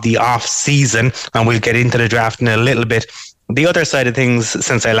of the off season, and we'll get into the draft in a little bit. The other side of things,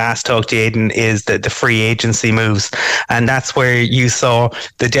 since I last talked to Aidan, is the free agency moves. And that's where you saw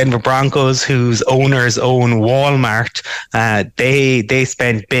the Denver Broncos, whose owners own Walmart. They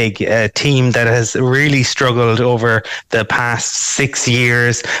spent big. A team that has really struggled over the past 6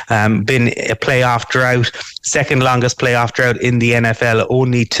 years, been a playoff drought, second longest playoff drought in the NFL,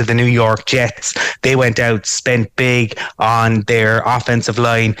 only to the New York Jets. They went out, spent big on their offensive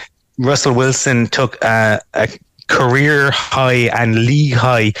line. Russell Wilson took a career high and league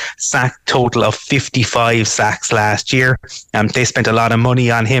high sack total of 55 sacks last year. They spent a lot of money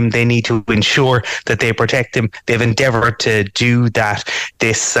on him. They need to ensure that they protect him. They've endeavoured to do that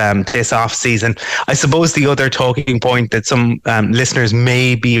this off season. I suppose the other talking point that some listeners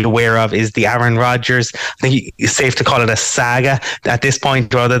may be aware of is the Aaron Rodgers. I think it's safe to call it a saga at this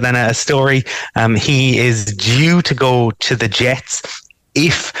point rather than a story. He is due to go to the Jets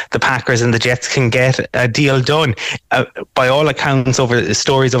if the Packers and the Jets can get a deal done. By all accounts, over the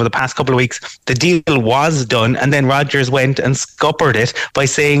stories over the past couple of weeks, the deal was done, and then Rodgers went and scuppered it by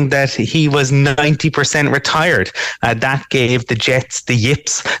saying that he was 90% retired. That gave the Jets the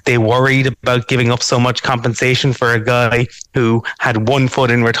yips. They worried about giving up so much compensation for a guy who had 1 foot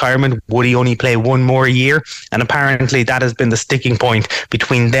in retirement. Would he only play one more year? And apparently that has been the sticking point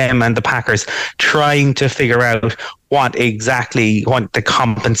between them and the Packers, trying to figure out what the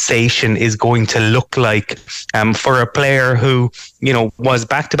compensation is going to look like for a player who, was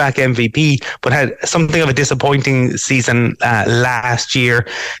back-to-back MVP but had something of a disappointing season last year.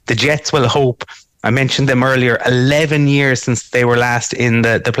 The Jets will hope, I mentioned them earlier, 11 years since they were last in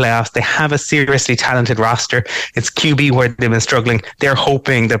the playoffs. They have a seriously talented roster. It's QB where they've been struggling. They're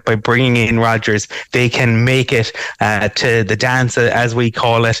hoping that by bringing in Rodgers, they can make it to the dance, as we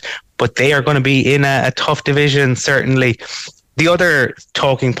call it. But they are going to be in a tough division, certainly. The other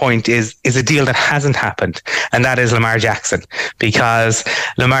talking point is a deal that hasn't happened, and that is Lamar Jackson, because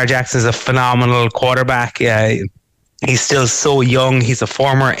Lamar Jackson is a phenomenal quarterback. He's still so young. He's a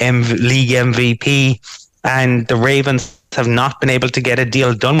former league MVP, and the Ravens have not been able to get a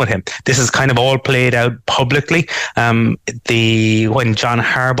deal done with him. This is kind of all played out publicly. When John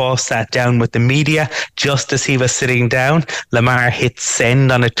Harbaugh sat down with the media, just as he was sitting down, Lamar hit send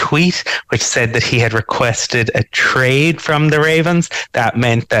on a tweet which said that he had requested a trade from the Ravens. That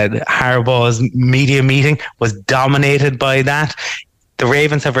meant that Harbaugh's media meeting was dominated by that. The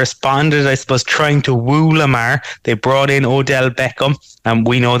Ravens have responded, I suppose, trying to woo Lamar. They brought in Odell Beckham, and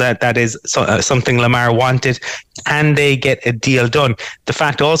we know that is something Lamar wanted. Can they get a deal done? The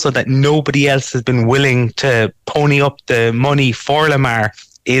fact also that nobody else has been willing to pony up the money for Lamar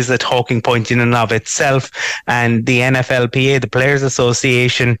is a talking point in and of itself. And the NFLPA, the Players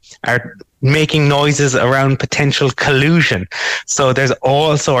Association, are making noises around potential collusion. So there's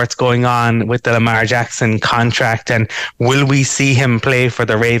all sorts going on with the Lamar Jackson contract, and will we see him play for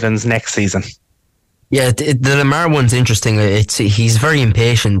the Ravens next season? Yeah, the Lamar one's interesting. He's very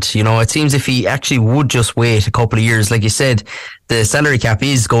impatient. It seems if he actually would just wait a couple of years, like you said, the salary cap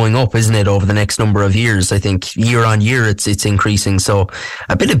is going up, isn't it, over the next number of years? I think year on year it's increasing. So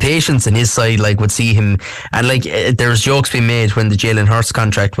a bit of patience on his side, would see him. And there's jokes being made when the Jalen Hurts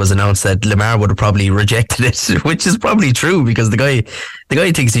contract was announced that Lamar would have probably rejected it, which is probably true, because the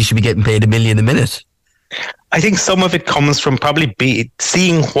guy thinks he should be getting paid $1 million a minute. I think some of it comes from probably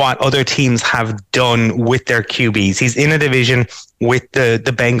seeing what other teams have done with their QBs. He's in a division with the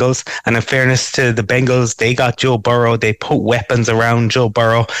Bengals, and in fairness to the Bengals, they got Joe Burrow. They put weapons around Joe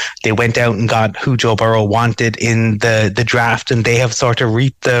Burrow. They went out and got who Joe Burrow wanted in the draft, and they have sort of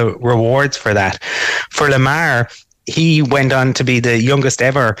reaped the rewards for that. For Lamar, he went on to be the youngest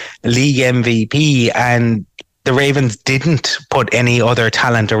ever league MVP, and the Ravens didn't put any other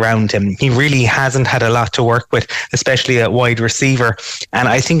talent around him. He really hasn't had a lot to work with, especially at wide receiver. And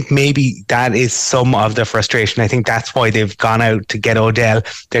I think maybe that is some of the frustration. I think that's why they've gone out to get Odell.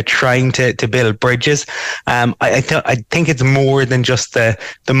 They're trying to build bridges. I think it's more than just the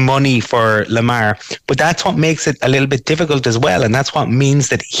money for Lamar. But that's what makes it a little bit difficult as well. And that's what means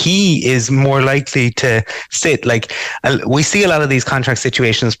that he is more likely to sit. We see a lot of these contract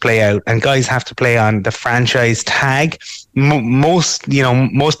situations play out, and guys have to play on the franchise tag. Most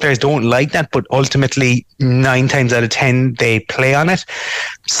players don't like that, but ultimately 9 times out of 10 they play on it.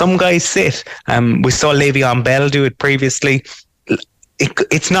 Some guys sit. We saw Le'Veon Bell do it previously.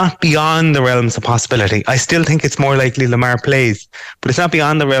 It's not beyond the realms of possibility. I still think it's more likely Lamar plays, but it's not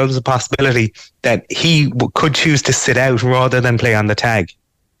beyond the realms of possibility that he could choose to sit out rather than play on the tag.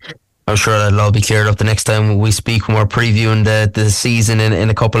 I'm sure that'll all be cleared up the next time we speak when we're previewing the season in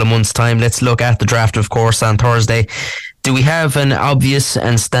a couple of months' time. Let's look at the draft, of course, on Thursday. Do we have an obvious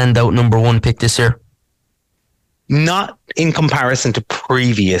and standout number one pick this year? Not in comparison to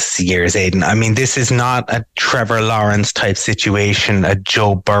previous years, Aidan. I mean, this is not a Trevor Lawrence type situation, a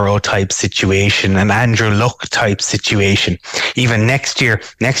Joe Burrow type situation, an Andrew Luck type situation. Even next year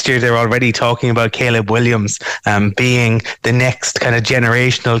they're already talking about Caleb Williams being the next kind of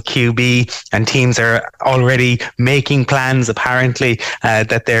generational QB, and teams are already making plans apparently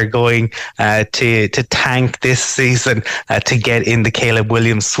that they're going to tank this season to get in the Caleb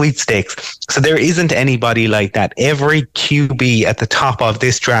Williams sweepstakes. So there isn't anybody like that. Every QB at the top of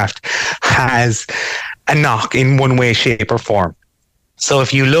this draft has a knock in one way, shape or form. So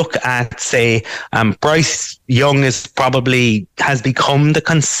if you look at, say, Bryce Young has become the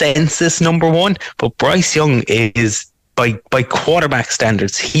consensus number one, but Bryce Young is, by quarterback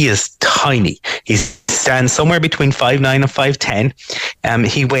standards, he is tiny. He stands somewhere between 5'9" and 5'10".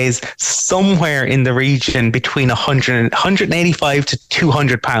 He weighs somewhere in the region between 185 to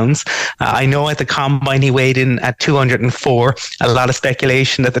 200 pounds. I know at the combine he weighed in at 204. A lot of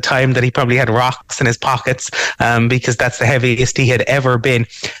speculation at the time that he probably had rocks in his pockets because that's the heaviest he had ever been.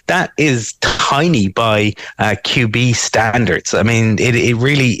 That is tiny by QB standards. I mean, it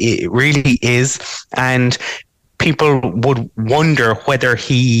really is. And people would wonder whether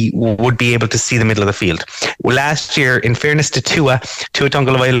he would be able to see the middle of the field. Last year, in fairness to Tua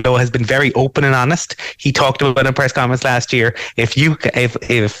Tagovailoa has been very open and honest. He talked about in a press conference last year, if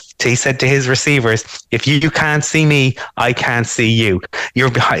he said to his receivers, if you can't see me, I can't see you.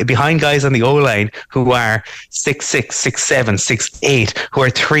 You're behind guys on the O-line who are 6'6", 6'7", 6'8", who are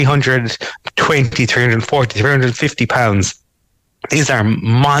 320, 340, 350 pounds. These are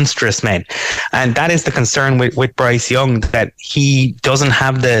monstrous men. And that is the concern with Bryce Young, that he doesn't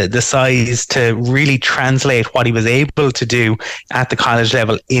have the size to really translate what he was able to do at the college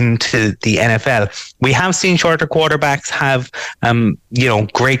level into the NFL. We have seen shorter quarterbacks have,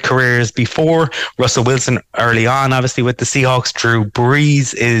 great careers before. Russell Wilson early on, obviously with the Seahawks. Drew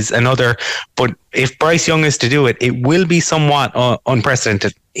Brees is another. But if Bryce Young is to do it, it will be somewhat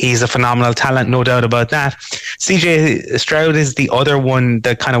unprecedented. He's a phenomenal talent, no doubt about that. CJ Stroud is the other one,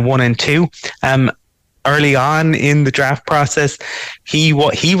 the kind of 1 and 2. Early on in the draft process, he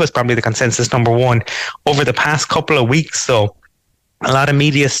was probably the consensus number 1. Over the past couple of weeks, though, a lot of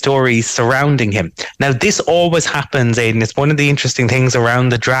media stories surrounding him. Now, this always happens, Aidan. It's one of the interesting things around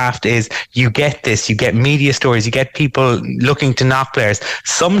the draft is you get media stories, you get people looking to knock players.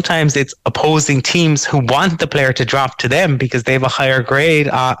 Sometimes it's opposing teams who want the player to drop to them because they have a higher grade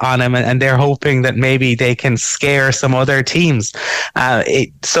on him, and they're hoping that maybe they can scare some other teams.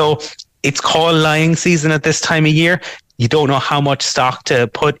 So it's called lying season at this time of year. You don't know how much stock to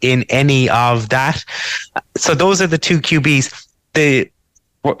put in any of that. So those are the 2 QBs.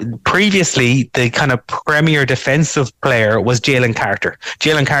 Previously, the kind of premier defensive player was Jalen Carter.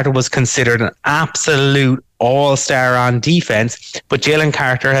 Jalen Carter was considered an absolute all-star on defense, but Jalen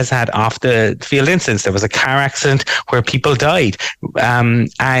Carter has had off-the-field incidents. There was a car accident where people died,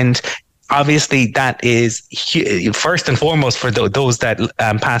 and obviously that is first and foremost for those that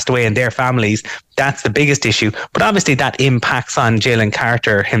passed away and their families. That's the biggest issue. But obviously that impacts on Jalen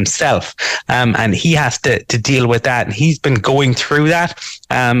Carter himself. And he has to deal with that. And he's been going through that.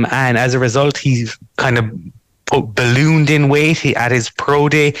 And as a result, he's kind of ballooned in weight. At his pro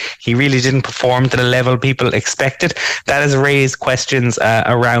day, he really didn't perform to the level people expected. That has raised questions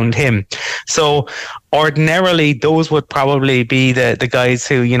around him. So ordinarily, those would probably be the guys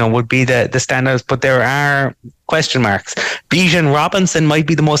who, would be the standouts, but there are question marks. Bijan Robinson might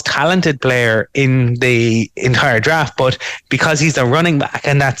be the most talented player in the entire draft, but because he's a running back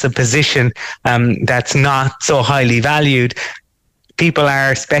and that's a position that's not so highly valued, people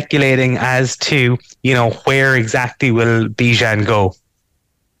are speculating as to, where exactly will Bijan go.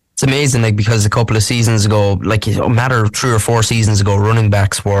 It's amazing, because a couple of seasons ago, a matter of 3 or 4 seasons ago, running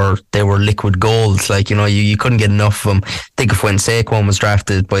backs were liquid gold. You couldn't get enough of them. Think of when Saquon was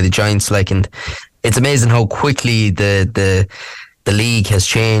drafted by the Giants, and it's amazing how quickly the league has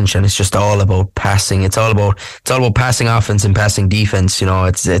changed, and it's just all about passing. It's all about passing offense and passing defense.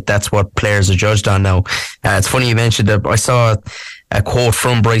 That's what players are judged on now. It's funny you mentioned that. I saw a quote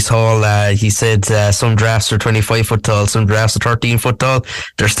from Bryce Hall. He said some drafts are 25 foot tall, some drafts are 13 foot tall.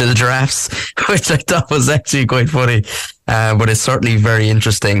 They're still drafts, which I thought was actually quite funny. But it's certainly very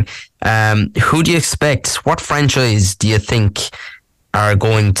interesting. Who do you expect? What franchise do you think are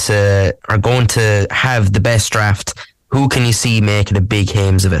going to have the best draft? Who can you see making a big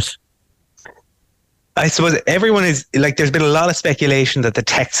hames of it? I suppose everyone is there's been a lot of speculation that the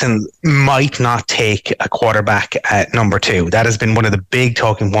Texans might not take a quarterback at number 2. That has been one of the big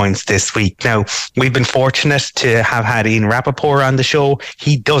talking points this week. Now, we've been fortunate to have had Ian Rappaport on the show.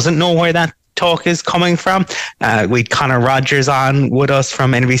 He doesn't know where that talk is coming from. We had Connor Rogers on with us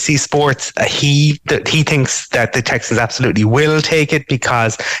from NBC Sports. He thinks that the Texans absolutely will take it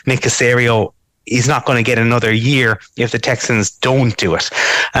because Nick Caserio is not going to get another year if the Texans don't do it.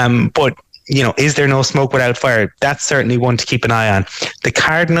 But is there no smoke without fire? That's certainly one to keep an eye on. The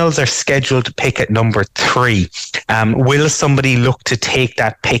Cardinals are scheduled to pick at number 3. Will somebody look to take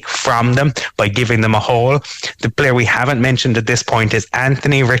that pick from them by giving them a haul? The player we haven't mentioned at this point is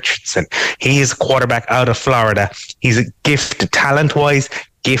Anthony Richardson. He is a quarterback out of Florida. He's a gifted, talent-wise,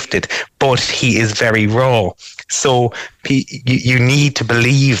 gifted, but he is very raw. So you need to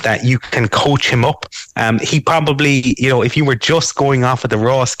believe that you can coach him up. He probably, if you were just going off of the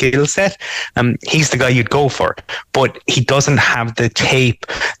raw skill set, he's the guy you'd go for. But he doesn't have the tape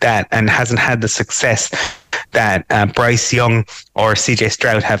and hasn't had the success that Bryce Young or CJ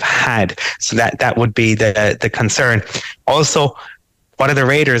Stroud have had. So that would be the concern. Also, what are the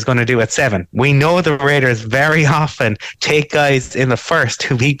Raiders going to do at 7? We know the Raiders very often take guys in the first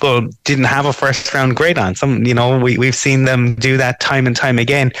who people didn't have a first round grade on. We've seen them do that time and time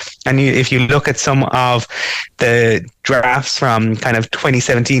again. And if you look at some of the drafts from kind of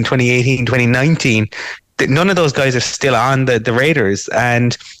 2017, 2018, 2019, none of those guys are still on the Raiders,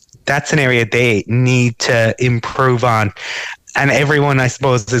 and that's an area they need to improve on. And everyone, I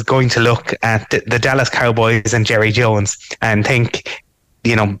suppose, is going to look at the Dallas Cowboys and Jerry Jones and think,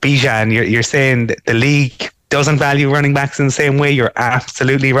 Bijan, you're saying that the league doesn't value running backs in the same way. You're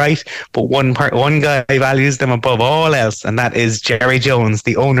absolutely right. But one guy values them above all else, and that is Jerry Jones,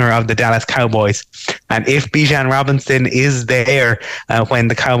 the owner of the Dallas Cowboys. And if Bijan Robinson is there when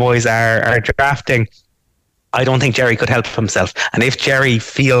the Cowboys are drafting, I don't think Jerry could help himself. And if Jerry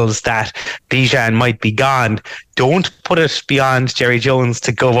feels that Bijan might be gone, don't put it beyond Jerry Jones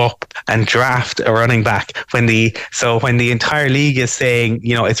to go up and draft a running back when the entire league is saying,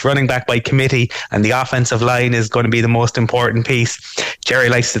 it's running back by committee and the offensive line is going to be the most important piece. Jerry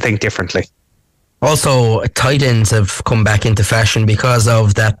likes to think differently. Also, tight ends have come back into fashion because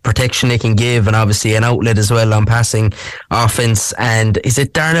of that protection they can give, and obviously an outlet as well on passing offense. And is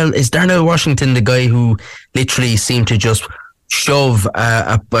Darnell Washington the guy who literally seemed to just shove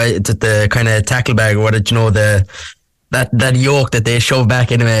the kind of tackle bag, or what did that yoke that they shove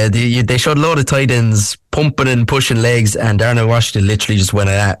back anyway? They showed a load of tight ends pumping and pushing legs, and Darnell Washington literally just went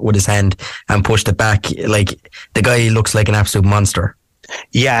at it with his hand and pushed it back. Like, the guy looks like an absolute monster.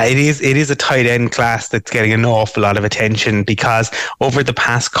 Yeah, it is a tight end class that's getting an awful lot of attention, because over the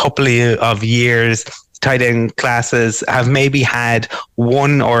past couple of years, tight end classes have maybe had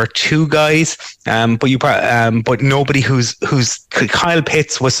one or two guys, but nobody who's Kyle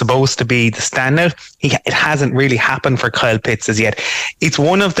Pitts was supposed to be the standout. It hasn't really happened for Kyle Pitts as yet. It's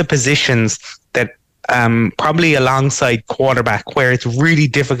one of the positions that probably alongside quarterback, where it's really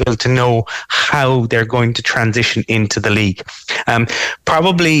difficult to know how they're going to transition into the league.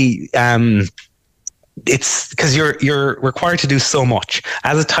 It's because you're required to do so much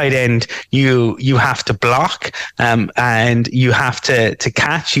as a tight end. You have to block, and you have to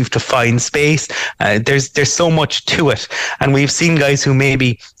catch. You have to find space. There's so much to it, and we've seen guys who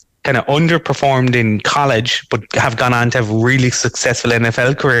maybe kind of underperformed in college, but have gone on to have really successful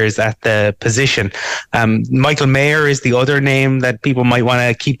NFL careers at the position. Michael Mayer is the other name that people might want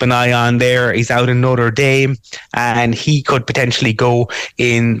to keep an eye on there. He's out in Notre Dame, and he could potentially go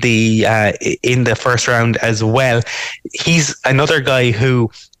in the first round as well. He's another guy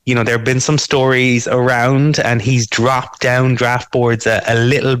who, there have been some stories around, and he's dropped down draft boards a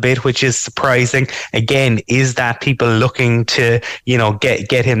little bit, which is surprising. Again, is that people looking to,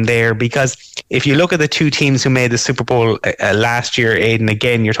 get him there? Because if you look at the two teams who made the Super Bowl last year, Aidan,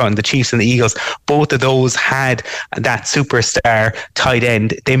 again, you're talking the Chiefs and the Eagles, both of those had that superstar tight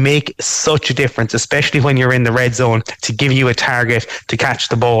end. They make such a difference, especially when you're in the red zone, to give you a target to catch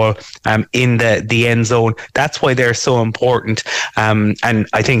the ball in the end zone. That's why they're so important. And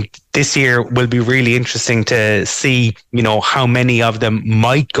I think this year will be really interesting to see, how many of them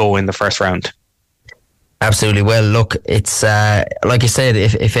might go in the first round. Absolutely. Well, look, it's like you said,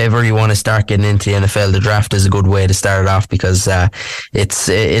 if ever you want to start getting into the NFL, the draft is a good way to start it off, because it's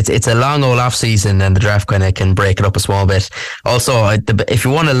a long old off season, and the draft kind of can break it up a small bit. Also, if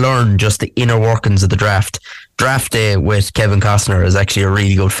you want to learn just the inner workings of the draft, Draft Day with Kevin Costner is actually a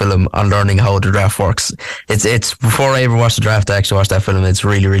really good film on learning how the draft works. It's before I ever watched the draft, I actually watched that film. It's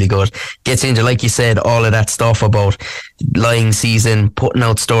really, really good. Gets into, like you said, all of that stuff about lying season, putting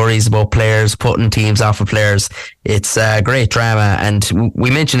out stories about players, putting teams off of players. It's great drama, and we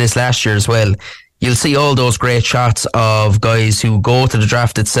mentioned this last year as well. You'll see all those great shots of guys who go to the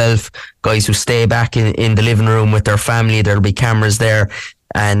draft itself, guys who stay back in the living room with their family. There'll be cameras there.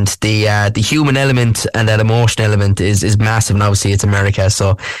 And the human element and that emotion element is massive, and obviously it's America,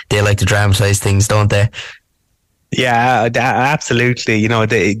 so they like to dramatize things, don't they? Yeah, absolutely.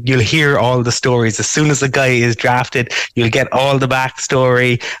 You'll hear all the stories. As soon as a guy is drafted, you'll get all the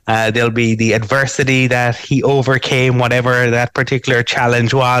backstory. There'll be the adversity that he overcame, whatever that particular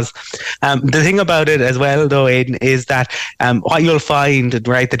challenge was. The thing about it as well, though, Aidan, is that what you'll find,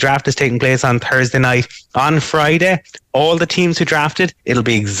 right, the draft is taking place on Thursday night. On Friday, all the teams who drafted, it'll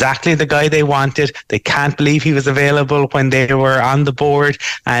be exactly the guy they wanted. They can't believe he was available when they were on the board,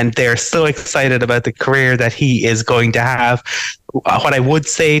 and they're so excited about the career that he is going to have. What I would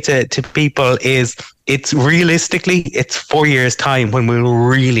say to people is, it's 4 years time when we'll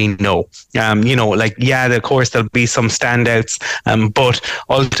really know. Of course there'll be some standouts, but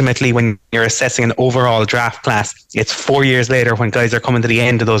ultimately when you're assessing an overall draft class, it's 4 years later, when guys are coming to the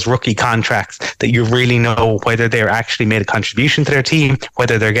end of those rookie contracts, that you really know whether they're actually made a contribution to their team,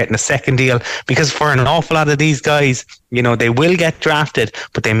 whether they're getting a second deal. Because for an awful lot of these guys, they will get drafted,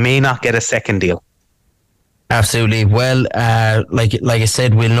 but they may not get a second deal. Absolutely. Well, like I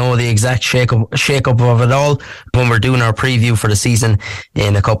said, we'll know the exact shake up of it all when we're doing our preview for the season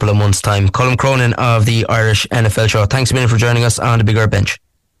in a couple of months' time. Colum Cronin of the Irish NFL Show, thanks a million for joining us on the Big Red Bench.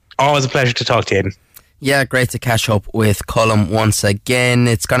 Always a pleasure to talk to you, Aidan. Yeah, great to catch up with Colum once again.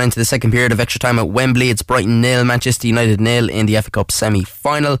 It's gone into the second period of extra time at Wembley. It's Brighton 0, Manchester United 0 in the FA Cup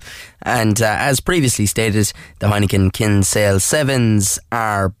semi-final. And as previously stated, the Heineken Kinsale Sevens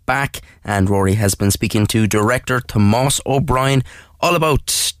are back. And Rory has been speaking to director Tomás O'Brien all about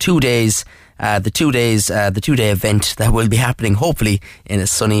 2 days, the 2-day event that will be happening hopefully in a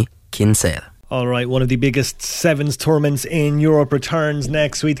sunny Kinsale. All right, one of the biggest Sevens tournaments in Europe returns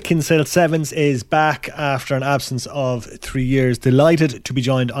next week. Kinsale Sevens is back after an absence of 3 years. Delighted to be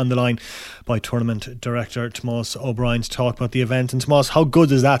joined on the line by Tournament Director Tomás O'Brien to talk about the event. And Tomás, how good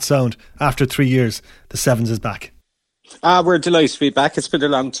does that sound? After 3 years, the Sevens is back. We're delighted to be back. It's been a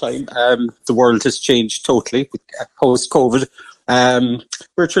long time. The world has changed totally post-COVID.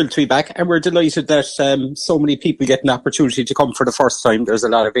 We're thrilled to be back, and we're delighted that so many people get an opportunity to come for the first time. There's a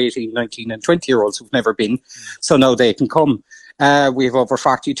lot of 18, 19 and 20-year-olds who've never been, so now they can come. We have over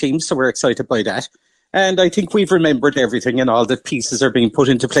 40 teams, so we're excited by that. And I think we've remembered everything, and all the pieces are being put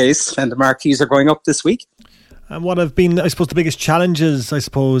into place, and the marquees are going up this week. And what have been, I suppose, the biggest challenges,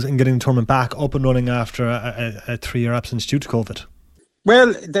 in getting the tournament back up and running after a 3-year absence due to COVID?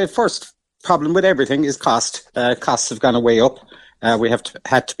 Well, the first problem with everything is cost. Costs have gone way up. We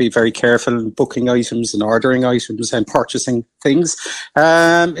had to be very careful in booking items and ordering items and purchasing things.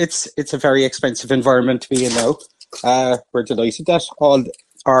 It's a very expensive environment to be in now. We're delighted that all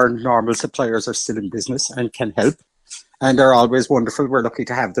our normal suppliers are still in business and can help, and they're always wonderful. We're lucky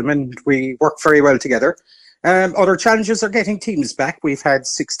to have them, and we work very well together. Other challenges are getting teams back. We've had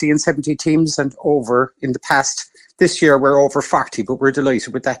 60 and 70 teams, and over in the past. This year we're over 40, but we're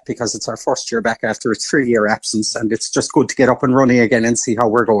delighted with that because it's our first year back after a 3-year absence, and it's just good to get up and running again and see how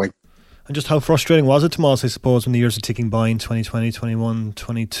we're going. And just how frustrating was it, Tomás, I suppose, when the years are ticking by in 2020, 21,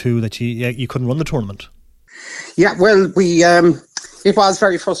 22, that you couldn't run the tournament? Yeah, well, it was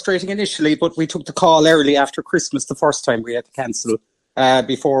very frustrating initially, but we took the call early after Christmas the first time. We had to cancel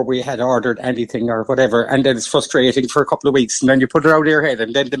before we had ordered anything or whatever, and then it's frustrating for a couple of weeks, and then you put it out of your head,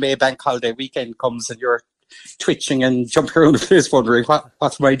 and then the May Bank holiday weekend comes and you're twitching and jumping around the place wondering what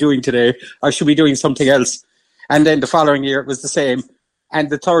am I doing today? I should be doing something else. And then the following year it was the same, and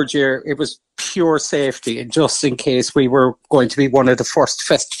the third year it was pure safety, and just in case we were going to be one of the first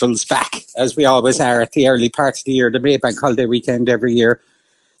festivals back, as we always are at the early part of the year, the Maybank holiday weekend every year.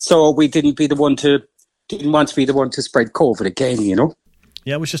 So we didn't want to be the one to spread COVID again, you know.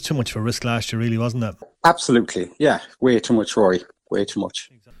 Yeah, it was just too much of a risk last year, really, wasn't it? Absolutely, yeah, way too much, Rory, way too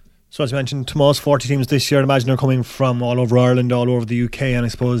much. So as you mentioned, Tomás, 40 teams this year. I imagine they're coming from all over Ireland, all over the UK, and I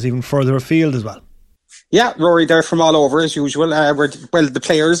suppose even further afield as well. Yeah, Rory, they're from all over as usual. The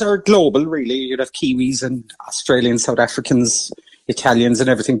players are global, really. You'd have Kiwis and Australians, South Africans, Italians and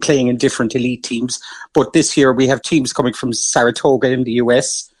everything playing in different elite teams. But this year we have teams coming from Saratoga in the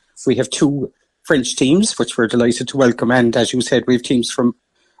US. We have 2 French teams, which we're delighted to welcome. And as you said, we have teams from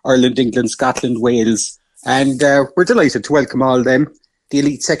Ireland, England, Scotland, Wales. And we're delighted to welcome all them. The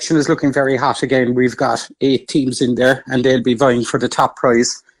elite section is looking very hot again. We've got 8 teams in there, and they'll be vying for the top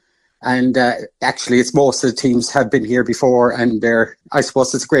prize. And actually, it's most of the teams have been here before, and I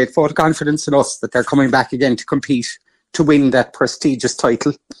suppose it's a great vote of confidence in us that they're coming back again to compete, to win that prestigious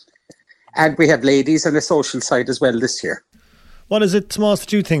title. And we have ladies and a social side as well this year. What is it, Tomás,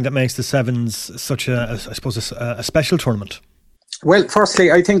 that you think that makes the Sevens such a special tournament? Well,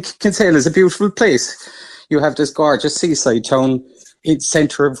 firstly, I think Kinsale is a beautiful place. You have this gorgeous seaside town in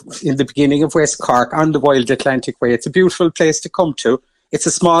the beginning of West Cork on the Wild Atlantic Way. It's a beautiful place to come to. It's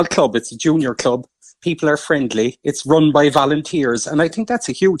a small club. It's a junior club. People are friendly. It's run by volunteers. And I think that's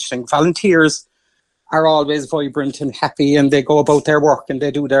a huge thing. Volunteers are always vibrant and happy, and they go about their work and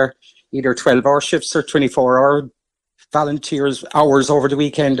they do their either 12-hour shifts or 24-hour volunteers hours over the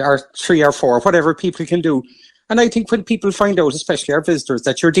weekend, or 3 or 4, whatever people can do. And I think when people find out, especially our visitors,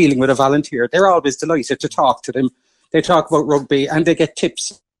 that you're dealing with a volunteer, they're always delighted to talk to them. They talk about rugby, and they get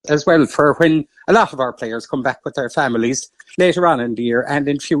tips as well for when a lot of our players come back with their families later on in the year and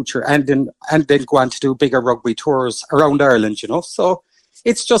in future, and then go on to do bigger rugby tours around Ireland, you know. So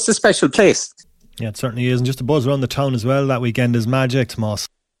it's just a special place. Yeah, it certainly is. And just a buzz around the town as well. That weekend is magic, Tomás.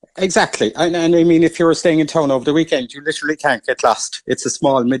 Exactly. And I mean, if you're staying in town over the weekend, you literally can't get lost. It's a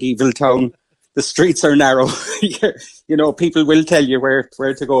small medieval town. The streets are narrow. You know, people will tell you where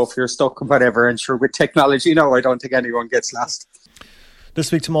to go if you're stuck and whatever. And sure, with technology now, I don't think anyone gets lost. This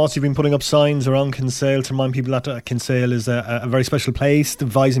week, Tomas, you've been putting up signs around Kinsale to remind people that Kinsale is a very special place,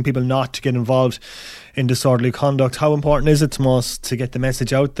 advising people not to get involved in disorderly conduct. How important is it, Tomas, to get the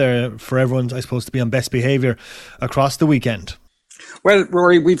message out there for everyone, I suppose, to be on best behaviour across the weekend? Well,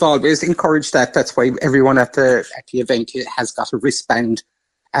 Rory, we've always encouraged that. That's why everyone at the event has got a wristband,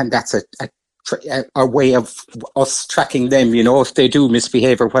 and that's a way of us tracking them, you know, if they do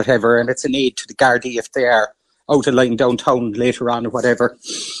misbehave or whatever, and it's an aid to the Gardaí if they are out of line downtown later on or whatever.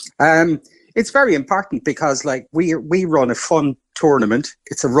 It's very important because, like, we run a fun tournament.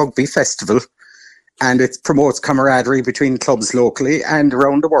 It's a rugby festival, and it promotes camaraderie between clubs locally and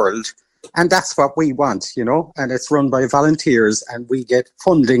around the world. And that's what we want, you know, and it's run by volunteers, and we get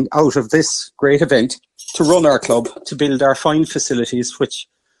funding out of this great event to run our club, to build our fine facilities, which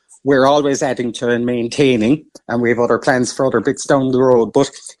we're always adding to and maintaining, and we have other plans for other bits down the road. But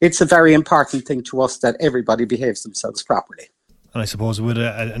it's a very important thing to us that everybody behaves themselves properly. And I suppose with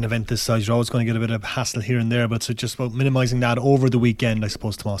an event this size, you're always going to get a bit of hassle here and there, but it's just about minimising that over the weekend, I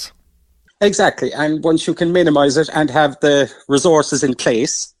suppose, Tomas. Exactly, and once you can minimise it and have the resources in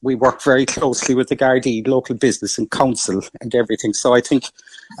place, we work very closely with the Gardaí, local business and council and everything. So I think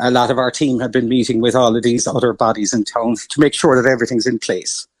a lot of our team have been meeting with all of these other bodies in town to make sure that everything's in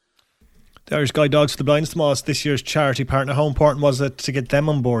place. The Irish Guide Dogs for the Blind, Tomas, this year's charity partner. How important was it to get them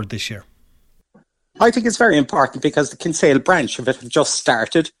on board this year? I think it's very important because the Kinsale branch of it have just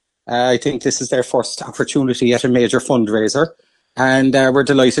started. I think this is their first opportunity at a major fundraiser, and we're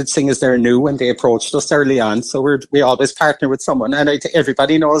delighted, seeing as they're new and they approached us early on. So we always partner with someone, and I think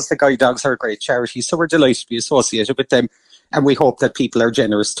everybody knows the Guide Dogs are a great charity, so we're delighted to be associated with them, and we hope that people are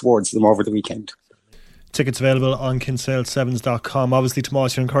generous towards them over the weekend. Tickets available on kinsale7s.com. Obviously,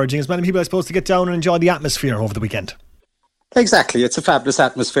 Tomas, you're encouraging as many people, I suppose, to get down and enjoy the atmosphere over the weekend. Exactly, it's a fabulous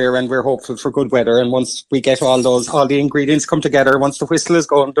atmosphere, and we're hopeful for good weather. And once we get all the ingredients come together, once the whistle is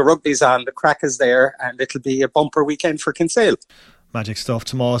going, the rugby's on, the crack is there, and it'll be a bumper weekend for Kinsale. Magic stuff,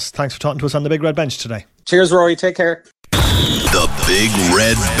 Tomas. Thanks for talking to us on the Big Red Bench today. Cheers, Rory. Take care. The Big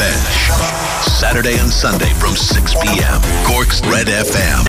Red Bench, Saturday and Sunday from 6 p.m. Cork's Red FM.